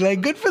Jenny.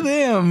 Like, good for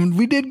them.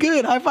 We did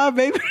good. High five,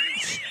 baby.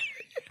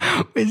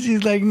 And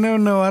she's like,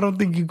 no, I don't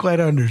think you quite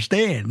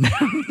understand.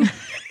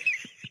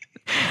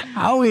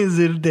 How is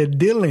it that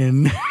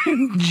Dylan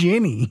and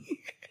Jenny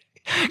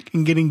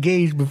can get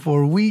engaged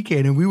before we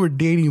can? And we were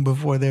dating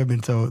before them.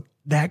 And so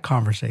that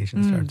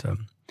conversation starts up.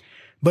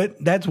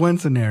 But that's one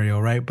scenario,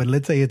 right? But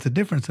let's say it's a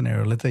different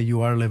scenario. Let's say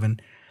you are living.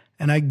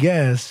 And I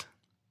guess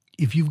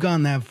if you've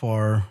gone that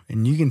far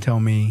and you can tell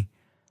me,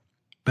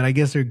 But I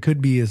guess there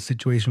could be a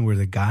situation where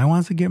the guy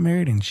wants to get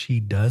married and she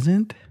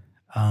doesn't.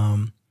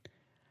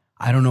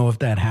 I don't know if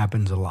that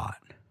happens a lot,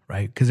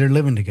 right? Because they're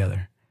living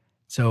together.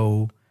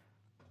 So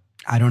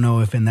I don't know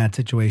if in that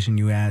situation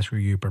you ask or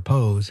you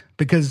propose.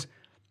 Because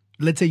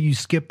let's say you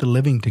skip the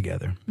living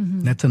together.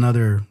 Mm-hmm. That's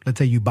another, let's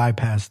say you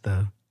bypass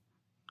the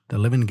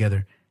living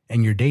together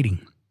and you're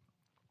dating.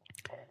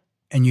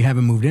 And you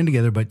haven't moved in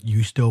together, but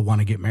you still want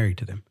to get married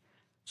to them.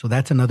 So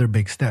that's another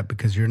big step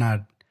because you're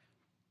not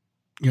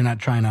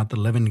trying out the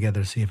living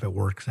together to see if it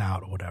works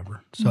out or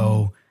whatever.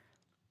 So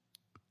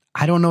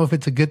I don't know if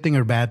it's a good thing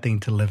or bad thing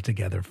to live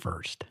together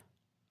first.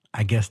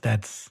 I guess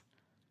that's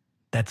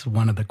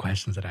one of the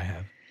questions that I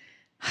have.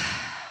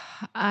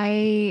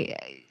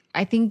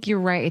 I think you're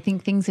right. I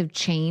think things have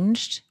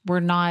changed. We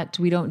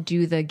don't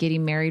do the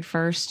getting married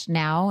first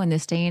now in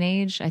this day and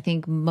age. I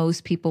think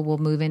most people will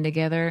move in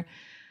together.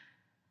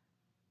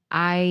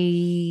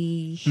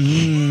 Be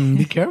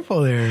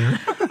careful there,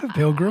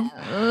 Pilgrim.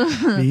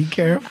 Be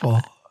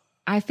careful.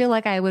 I feel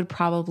like I would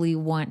probably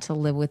want to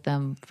live with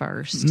them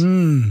first.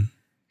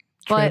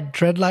 But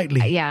tread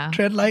lightly. Yeah.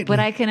 Tread lightly. But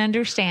I can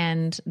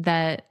understand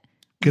that.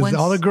 Because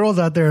all the girls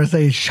out there are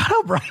saying, shut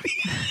up, Riley.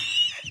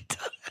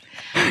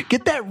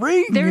 Get that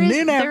ring.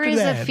 There is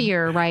a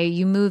fear, right?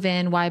 You move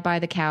in, why buy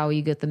the cow?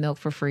 You get the milk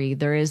for free.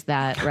 There is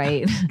that,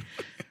 right?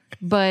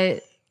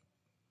 But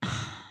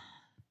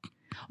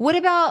what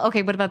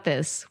about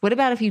this? What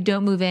about if you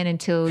don't move in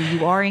until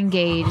you are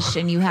engaged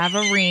and you have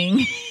a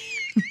ring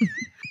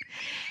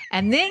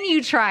and then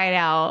you try it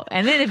out.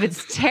 And then if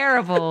it's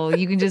terrible,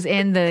 you can just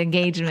end the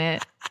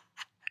engagement.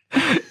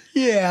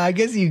 Yeah, I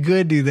guess you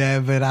could do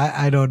that, but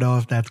I don't know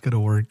if that's going to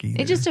work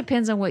either. It just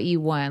depends on what you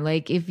want.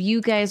 Like if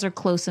you guys are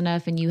close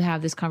enough and you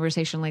have this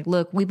conversation like,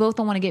 look, we both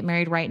don't want to get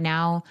married right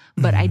now,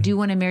 but I do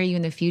want to marry you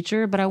in the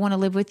future, but I want to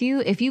live with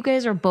you. If you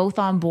guys are both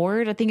on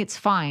board, I think it's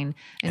fine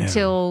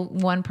until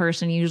one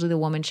person, usually the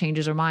woman,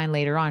 changes her mind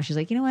later on. She's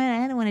like, you know what?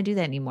 I don't want to do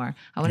that anymore.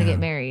 I want to get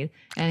married.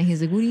 And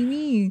he's like, what do you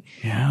mean?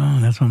 Yeah,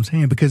 that's what I'm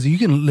saying. Because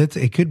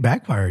it could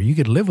backfire. You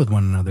could live with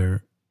one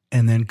another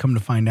and then come to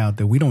find out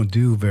that we don't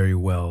do very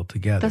well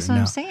together. That's what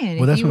I'm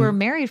saying. If you were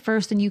married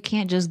first, then you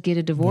can't just get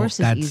a divorce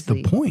as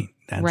easily. That's the point.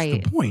 That's the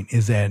point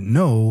is that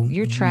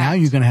you're trapped. Now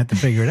you're going to have to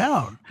figure it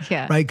out.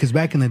 Yeah. Right? Because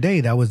back in the day,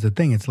 that was the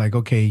thing. It's like,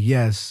 okay,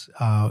 yes,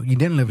 you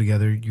didn't live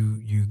together.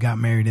 You got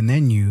married and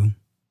then you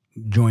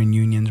joined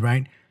unions,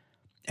 right?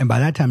 And by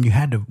that time, you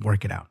had to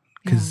work it out.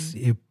 Because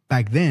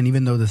back then,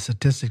 even though the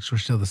statistics were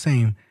still the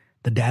same,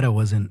 the data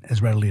wasn't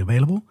as readily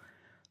available,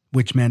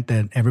 which meant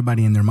that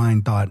everybody in their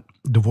mind thought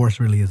divorce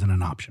really isn't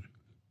an option.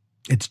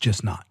 It's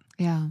just not.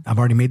 Yeah. I've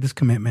already made this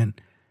commitment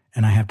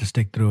and I have to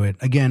stick through it.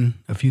 Again,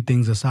 a few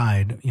things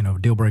aside,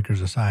 deal breakers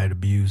aside,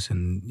 abuse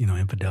and,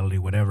 infidelity,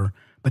 whatever,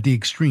 but the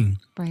extreme.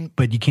 Right.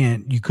 But you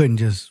couldn't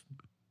just,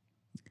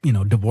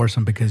 divorce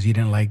him because you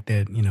didn't like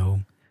that,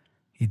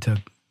 he took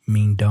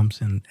mean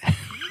dumps in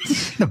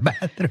the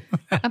bathroom.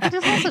 I think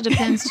this also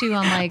depends too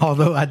on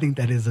although I think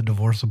that is a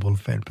divorceable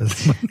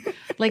offense.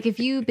 Like if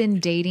you've been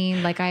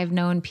dating, like I've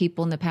known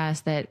people in the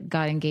past that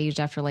got engaged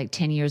after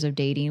 10 years of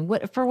dating,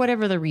 for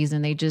whatever the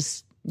reason, they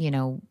just,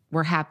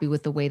 were happy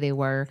with the way they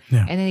were.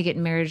 Yeah. And then they get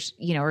married,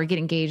 or get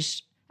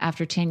engaged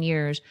after 10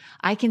 years.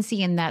 I can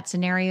see in that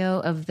scenario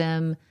of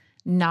them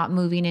not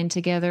moving in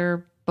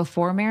together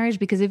before marriage,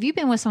 because if you've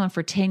been with someone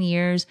for 10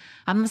 years,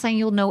 I'm not saying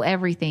you'll know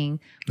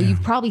everything, but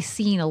you've probably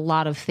seen a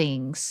lot of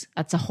things.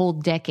 That's a whole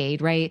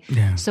decade, right?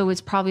 Yeah. So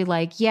it's probably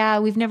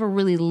we've never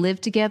really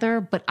lived together,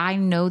 but I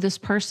know this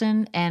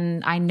person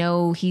and I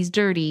know he's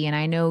dirty and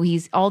I know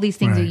he's all these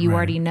things that you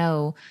already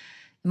know.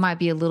 It might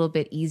be a little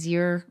bit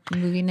easier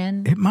moving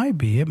in. It might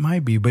be,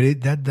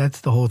 but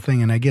that's the whole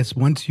thing. And I guess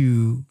once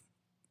you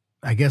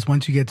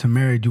get to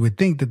marriage, you would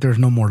think that there's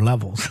no more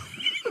levels.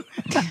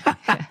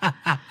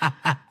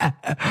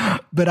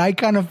 But I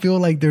kind of feel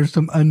like there's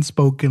some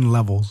unspoken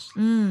levels.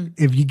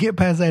 If you get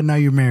past that, now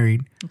you're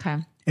married. Okay.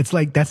 It's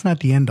like, that's not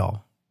the end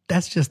all.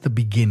 That's just the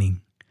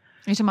beginning.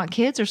 Are you talking about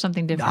kids or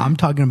something different? I'm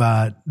talking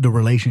about the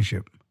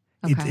relationship.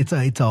 Okay.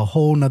 It's a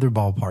whole nother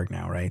ballpark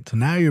now, right? So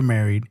now you're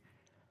married.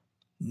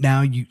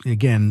 Now you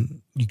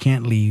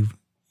can't leave.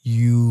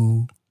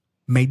 You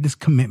made this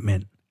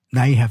commitment.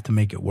 Now you have to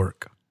make it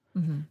work.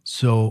 Mm-hmm.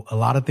 So a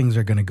lot of things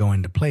are going to go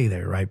into play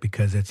there, right?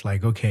 Because it's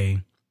like, okay,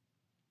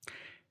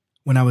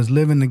 when I was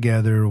living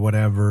together or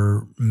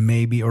whatever,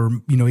 maybe, or,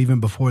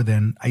 even before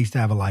then, I used to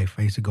have a life.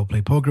 I used to go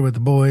play poker with the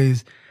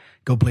boys,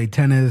 go play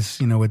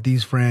tennis, with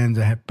these friends.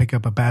 I had to pick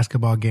up a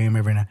basketball game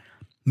every night.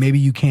 Maybe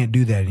you can't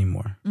do that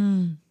anymore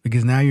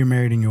because now you're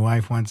married and your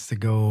wife wants to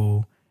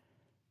go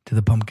to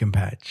the pumpkin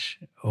patch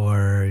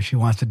or she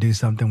wants to do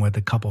something with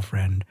a couple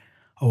friend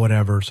or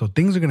whatever. So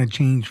things are going to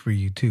change for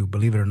you too,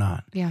 believe it or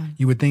not. Yeah.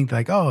 You would think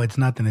oh, it's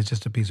nothing. It's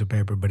just a piece of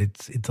paper, but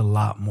it's a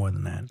lot more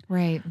than that.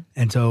 Right.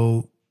 And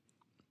so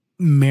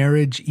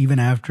marriage, even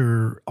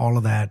after all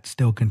of that,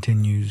 still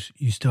continues.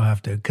 You still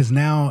have to, because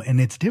now, and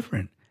it's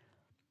different.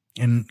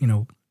 And,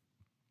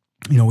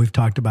 we've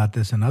talked about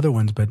this in other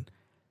ones, but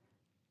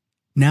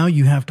now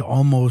you have to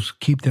almost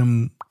keep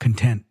them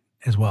content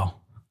as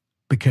well,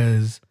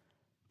 because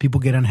People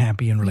get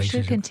unhappy in You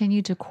relationships. should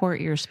continue to court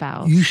your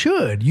spouse. You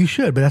should,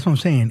 but that's what I'm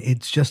saying.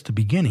 It's just the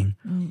beginning,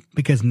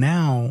 because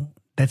now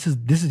this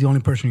is the only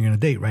person you're going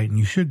to date, right? And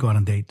you should go on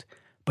a date,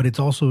 but it's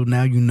also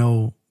now you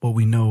know what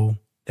we know,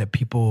 that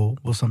people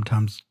will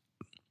sometimes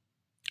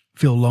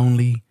feel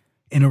lonely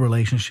in a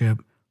relationship,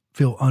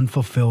 feel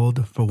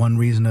unfulfilled for one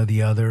reason or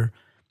the other.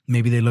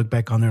 Maybe they look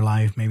back on their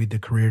life. Maybe the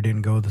career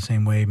didn't go the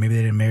same way. Maybe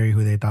they didn't marry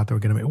who they thought they were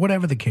going to marry.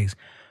 Whatever the case.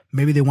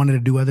 Maybe they wanted to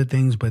do other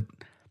things, but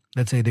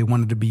let's say they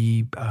wanted to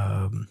be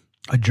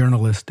a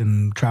journalist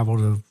and travel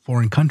to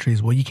foreign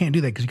countries. Well, you can't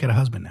do that because you got a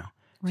husband now.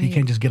 So you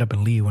can't just get up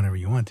and leave whenever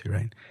you want to,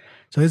 right?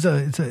 So it's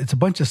a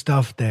bunch of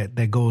stuff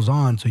that goes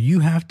on. So you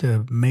have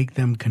to make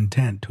them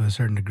content to a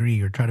certain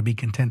degree, or try to be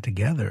content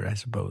together, I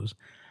suppose.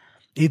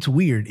 It's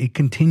weird. It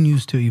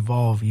continues to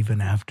evolve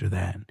even after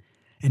that.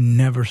 It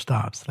never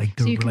stops. Like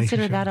the so you relationship.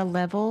 consider that a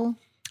level?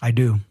 I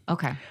do.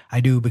 Okay.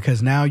 I do,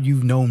 because now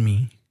you've known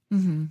me,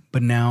 Mm-hmm.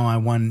 but now I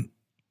want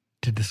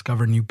to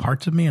discover new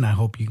parts of me, and I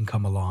hope you can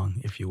come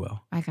along, if you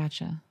will. I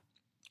gotcha.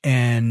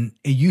 And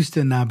it used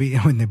to not be,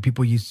 when the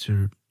people used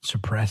to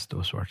suppress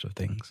those sorts of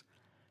things,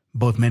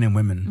 both men and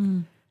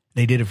women.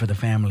 They did it for the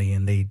family,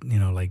 and they,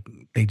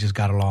 they just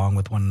got along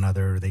with one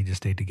another. They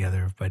just stayed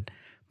together. But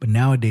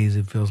nowadays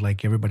it feels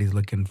like everybody's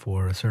looking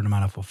for a certain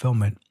amount of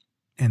fulfillment,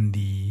 and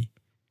they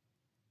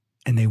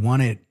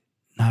want it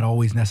not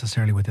always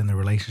necessarily within the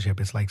relationship.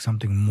 It's like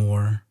something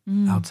more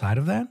outside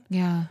of that.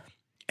 Yeah.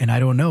 And I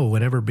don't know,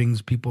 whatever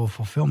brings people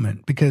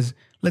fulfillment. Because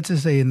let's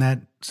just say in that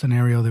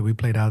scenario that we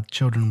played out,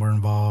 children were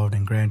involved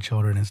and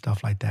grandchildren and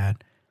stuff like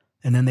that.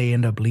 And then they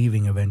end up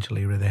leaving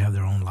eventually, where they have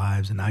their own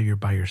lives, and now you're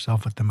by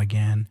yourself with them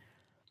again.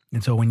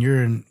 And so when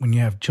you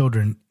have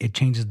children, it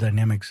changes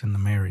dynamics in the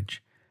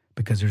marriage,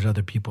 because there's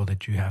other people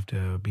that you have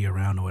to be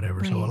around or whatever.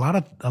 Right. So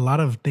a lot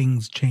of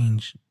things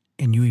change,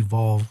 and you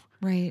evolve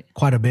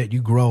quite a bit.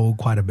 You grow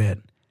quite a bit.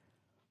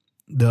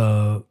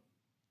 The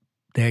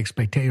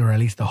expectation, or at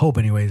least the hope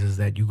anyways, is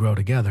that you grow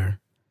together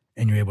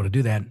and you're able to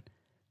do that.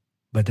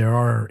 But there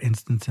are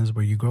instances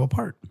where you grow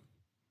apart,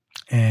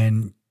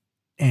 and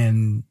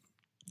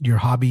your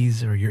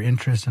hobbies or your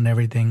interests and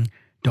everything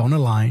don't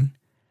align,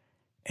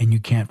 and you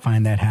can't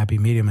find that happy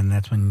medium. And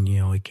that's when,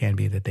 it can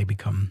be that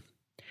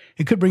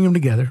it could bring them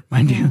together,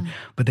 mind you,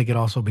 but they could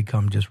also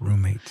become just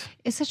roommates.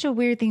 It's such a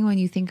weird thing when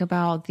you think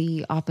about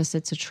the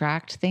opposites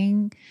attract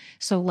thing.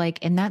 So like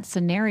in that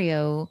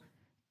scenario,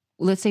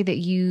 let's say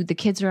that the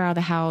kids are out of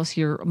the house,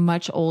 you're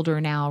much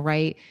older now,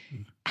 right?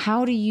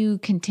 How do you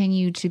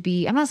continue to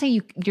be, I'm not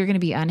saying you're going to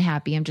be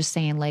unhappy. I'm just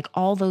saying, like,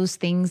 all those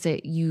things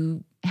that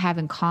you have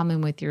in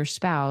common with your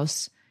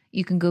spouse,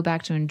 you can go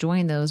back to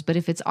enjoying those. But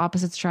if it's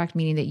opposites attract,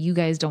 meaning that you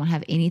guys don't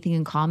have anything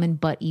in common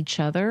but each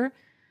other,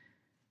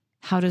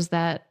 how does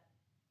that,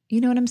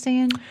 you know what I'm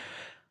saying?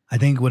 I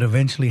think what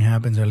eventually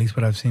happens, or at least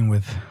what I've seen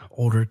with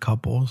older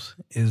couples,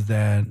 is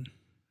that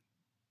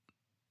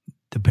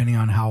depending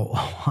on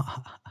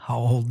how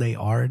old they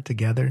are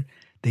together,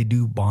 they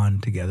do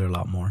bond together a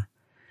lot more.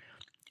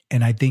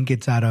 And I think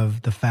it's out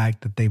of the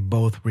fact that they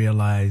both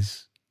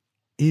realize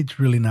it's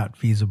really not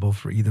feasible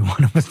for either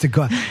one of us to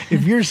go out.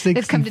 If you're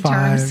 65, come to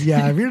terms.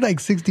 if you're like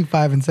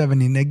 65 and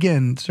 70, and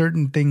again,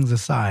 certain things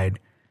aside,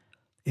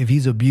 if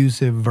he's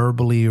abusive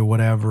verbally or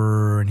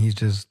whatever, and he's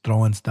just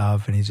throwing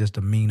stuff, and he's just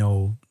a mean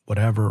old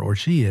whatever, or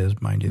she is,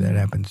 mind you, that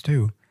happens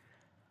too,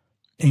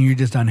 and you're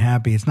just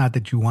unhappy, it's not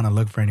that you want to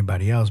look for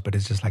anybody else, but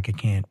it's just like, I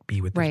can't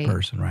be with this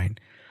person, right?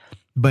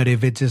 But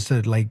if it's just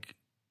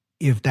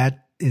if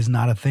that is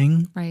not a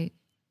thing, right,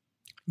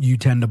 you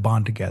tend to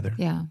bond together.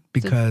 Yeah.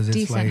 Because it's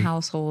decent like,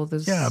 household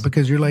is, yeah,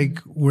 because you're like,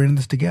 we're in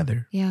this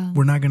together. Yeah.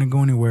 We're not going to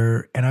go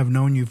anywhere. And I've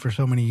known you for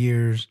so many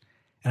years,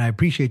 and I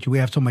appreciate you. We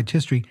have so much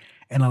history.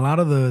 And a lot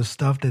of the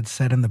stuff that's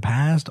said in the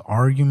past,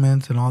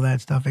 arguments and all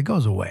that stuff, it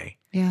goes away.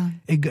 Yeah.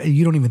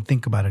 You don't even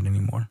think about it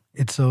anymore.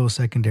 It's so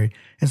secondary.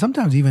 And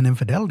sometimes even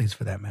infidelities,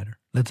 for that matter.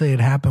 Let's say it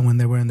happened when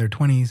they were in their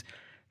 20s.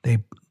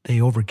 They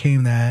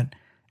overcame that,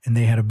 and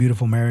they had a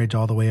beautiful marriage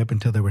all the way up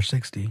until they were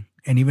 60.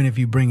 And even if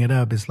you bring it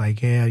up, it's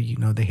like, yeah,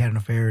 they had an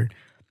affair.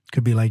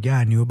 Could be like, yeah,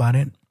 I knew about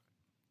it.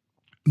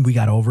 We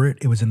got over it.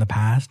 It was in the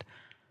past.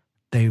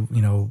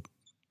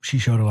 She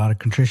showed a lot of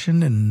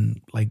contrition,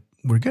 and like,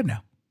 we're good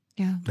now.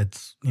 Yeah.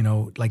 That's,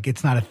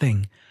 it's not a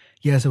thing.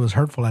 Yes, it was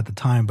hurtful at the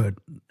time, but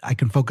I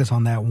can focus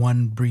on that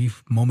one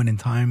brief moment in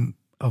time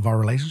of our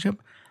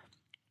relationship.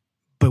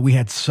 But we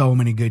had so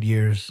many good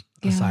years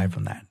aside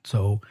from that.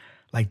 So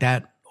like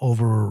that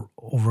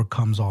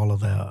overcomes all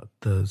of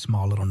the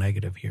small little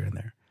negative here and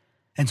there.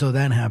 And so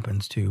that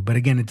happens too. But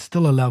again, it's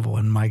still a level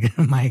in my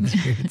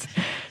experience.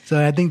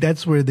 So I think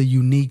that's where the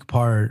unique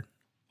part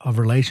of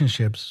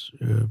relationships,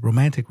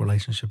 romantic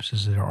relationships,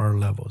 is there are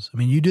levels. I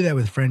mean, you do that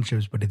with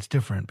friendships, but it's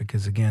different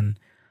because, again,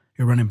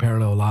 you're running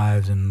parallel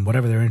lives, and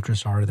whatever their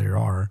interests are, there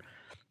are,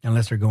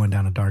 unless they're going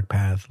down a dark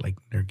path, like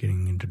they're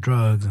getting into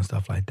drugs and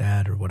stuff like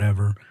that or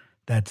whatever,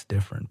 that's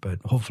different. But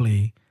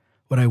hopefully,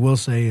 what I will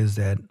say is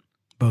that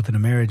both in a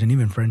marriage and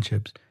even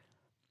friendships,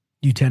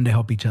 you tend to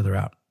help each other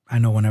out. I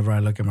know whenever I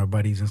look at my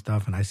buddies and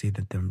stuff and I see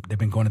that they've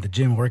been going to the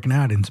gym, working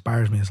out, it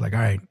inspires me. It's like, all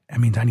right, that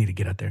means I need to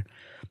get out there.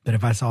 But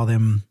if I saw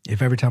them,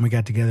 if every time we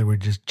got together, we're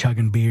just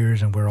chugging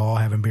beers and we're all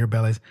having beer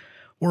bellies,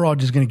 we're all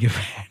just going to get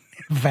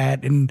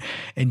fat and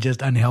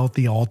just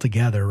unhealthy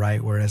altogether,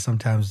 right? Whereas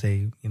sometimes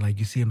they, like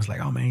you see them, it's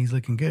like, oh man, he's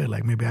looking good.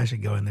 Like maybe I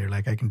should go in there.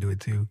 Like I can do it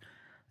too.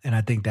 And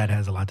I think that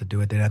has a lot to do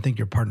with it. I think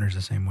your partner's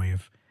the same way.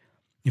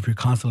 If you're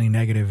constantly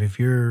negative, if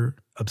you're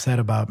upset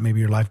about maybe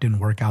your life didn't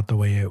work out the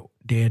way it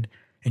did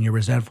and you're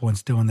resentful and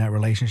still in that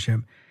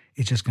relationship,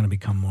 it's just going to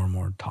become more and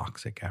more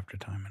toxic after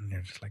time. And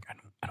you're just like,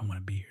 I don't want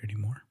to be here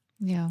anymore.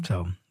 Yeah.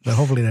 So, but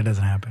hopefully that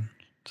doesn't happen.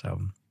 So,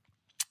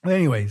 but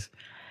anyways,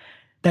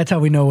 that's how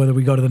we know whether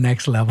we go to the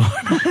next level.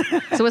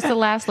 So what's the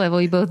last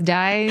level? You both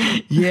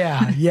die?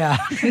 Yeah.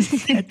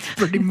 That's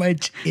pretty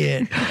much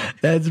it.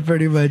 That's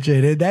pretty much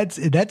it. And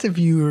that's if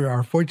you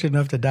are fortunate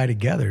enough to die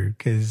together,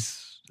 because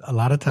a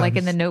lot of times, like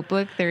in The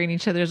Notebook, they're in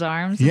each other's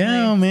arms.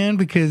 Yeah, man.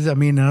 Because I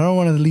mean, I don't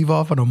want to leave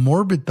off on a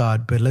morbid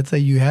thought, but let's say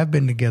you have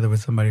been together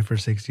with somebody for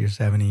 60 or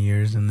 70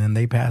 years, and then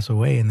they pass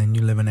away, and then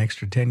you live an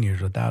extra 10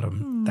 years without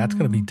them. That's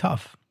going to be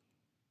tough.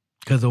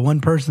 Because the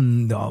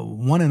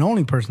one and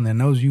only person that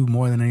knows you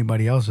more than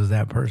anybody else is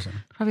that person.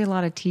 Probably a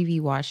lot of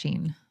TV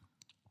watching.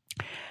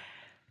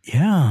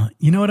 Yeah.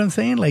 You know what I'm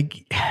saying?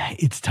 Like,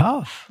 it's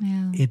tough.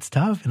 Yeah. It's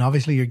tough. And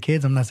obviously your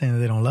kids, I'm not saying that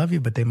they don't love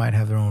you, but they might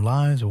have their own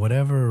lives or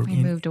whatever. They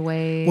moved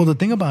away. Well, the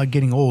thing about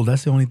getting old,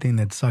 that's the only thing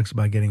that sucks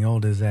about getting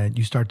old, is that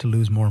you start to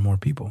lose more and more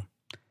people.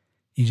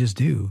 You just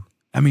do.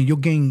 I mean, you'll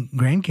gain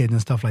grandkids and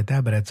stuff like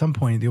that, but at some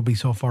point they'll be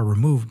so far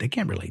removed, they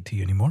can't relate to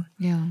you anymore.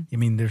 Yeah. I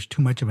mean, there's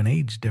too much of an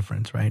age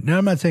difference, right? Now,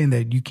 I'm not saying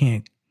that you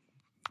can't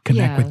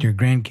connect with your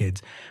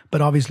grandkids, but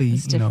obviously,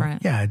 it's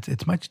different.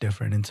 It's much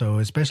different. And so,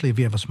 especially if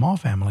you have a small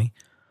family,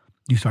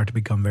 you start to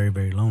become very,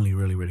 very lonely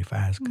really, really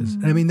fast. Because,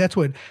 I mean, that's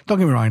what, don't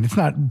get me wrong, it's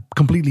not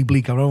completely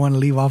bleak. I don't want to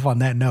leave off on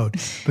that note,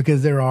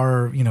 because there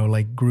are,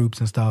 like groups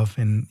and stuff,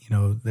 and,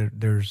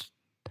 there's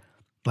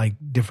like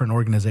different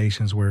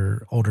organizations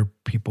where older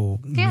people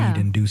meet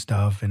and do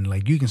stuff. And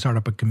like you can start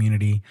up a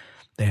community.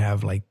 They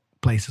have like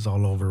places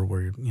all over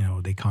where,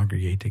 they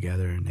congregate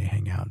together and they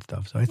hang out and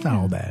stuff. So it's not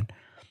all bad.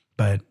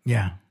 But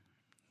yeah.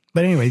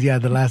 But anyways,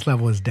 the last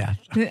level is death.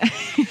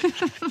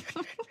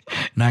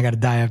 And I got to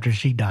die after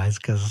she dies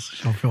because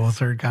she'll feel a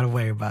certain kind of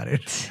way about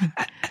it.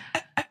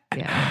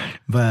 Yeah.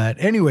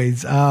 But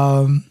anyways, it's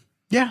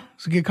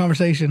a good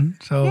conversation.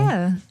 So,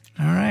 yeah.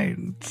 All right.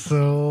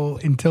 So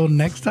until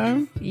next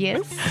time.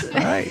 Yes.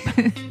 All right.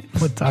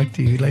 We'll talk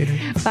to you later.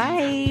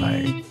 Bye.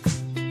 Bye.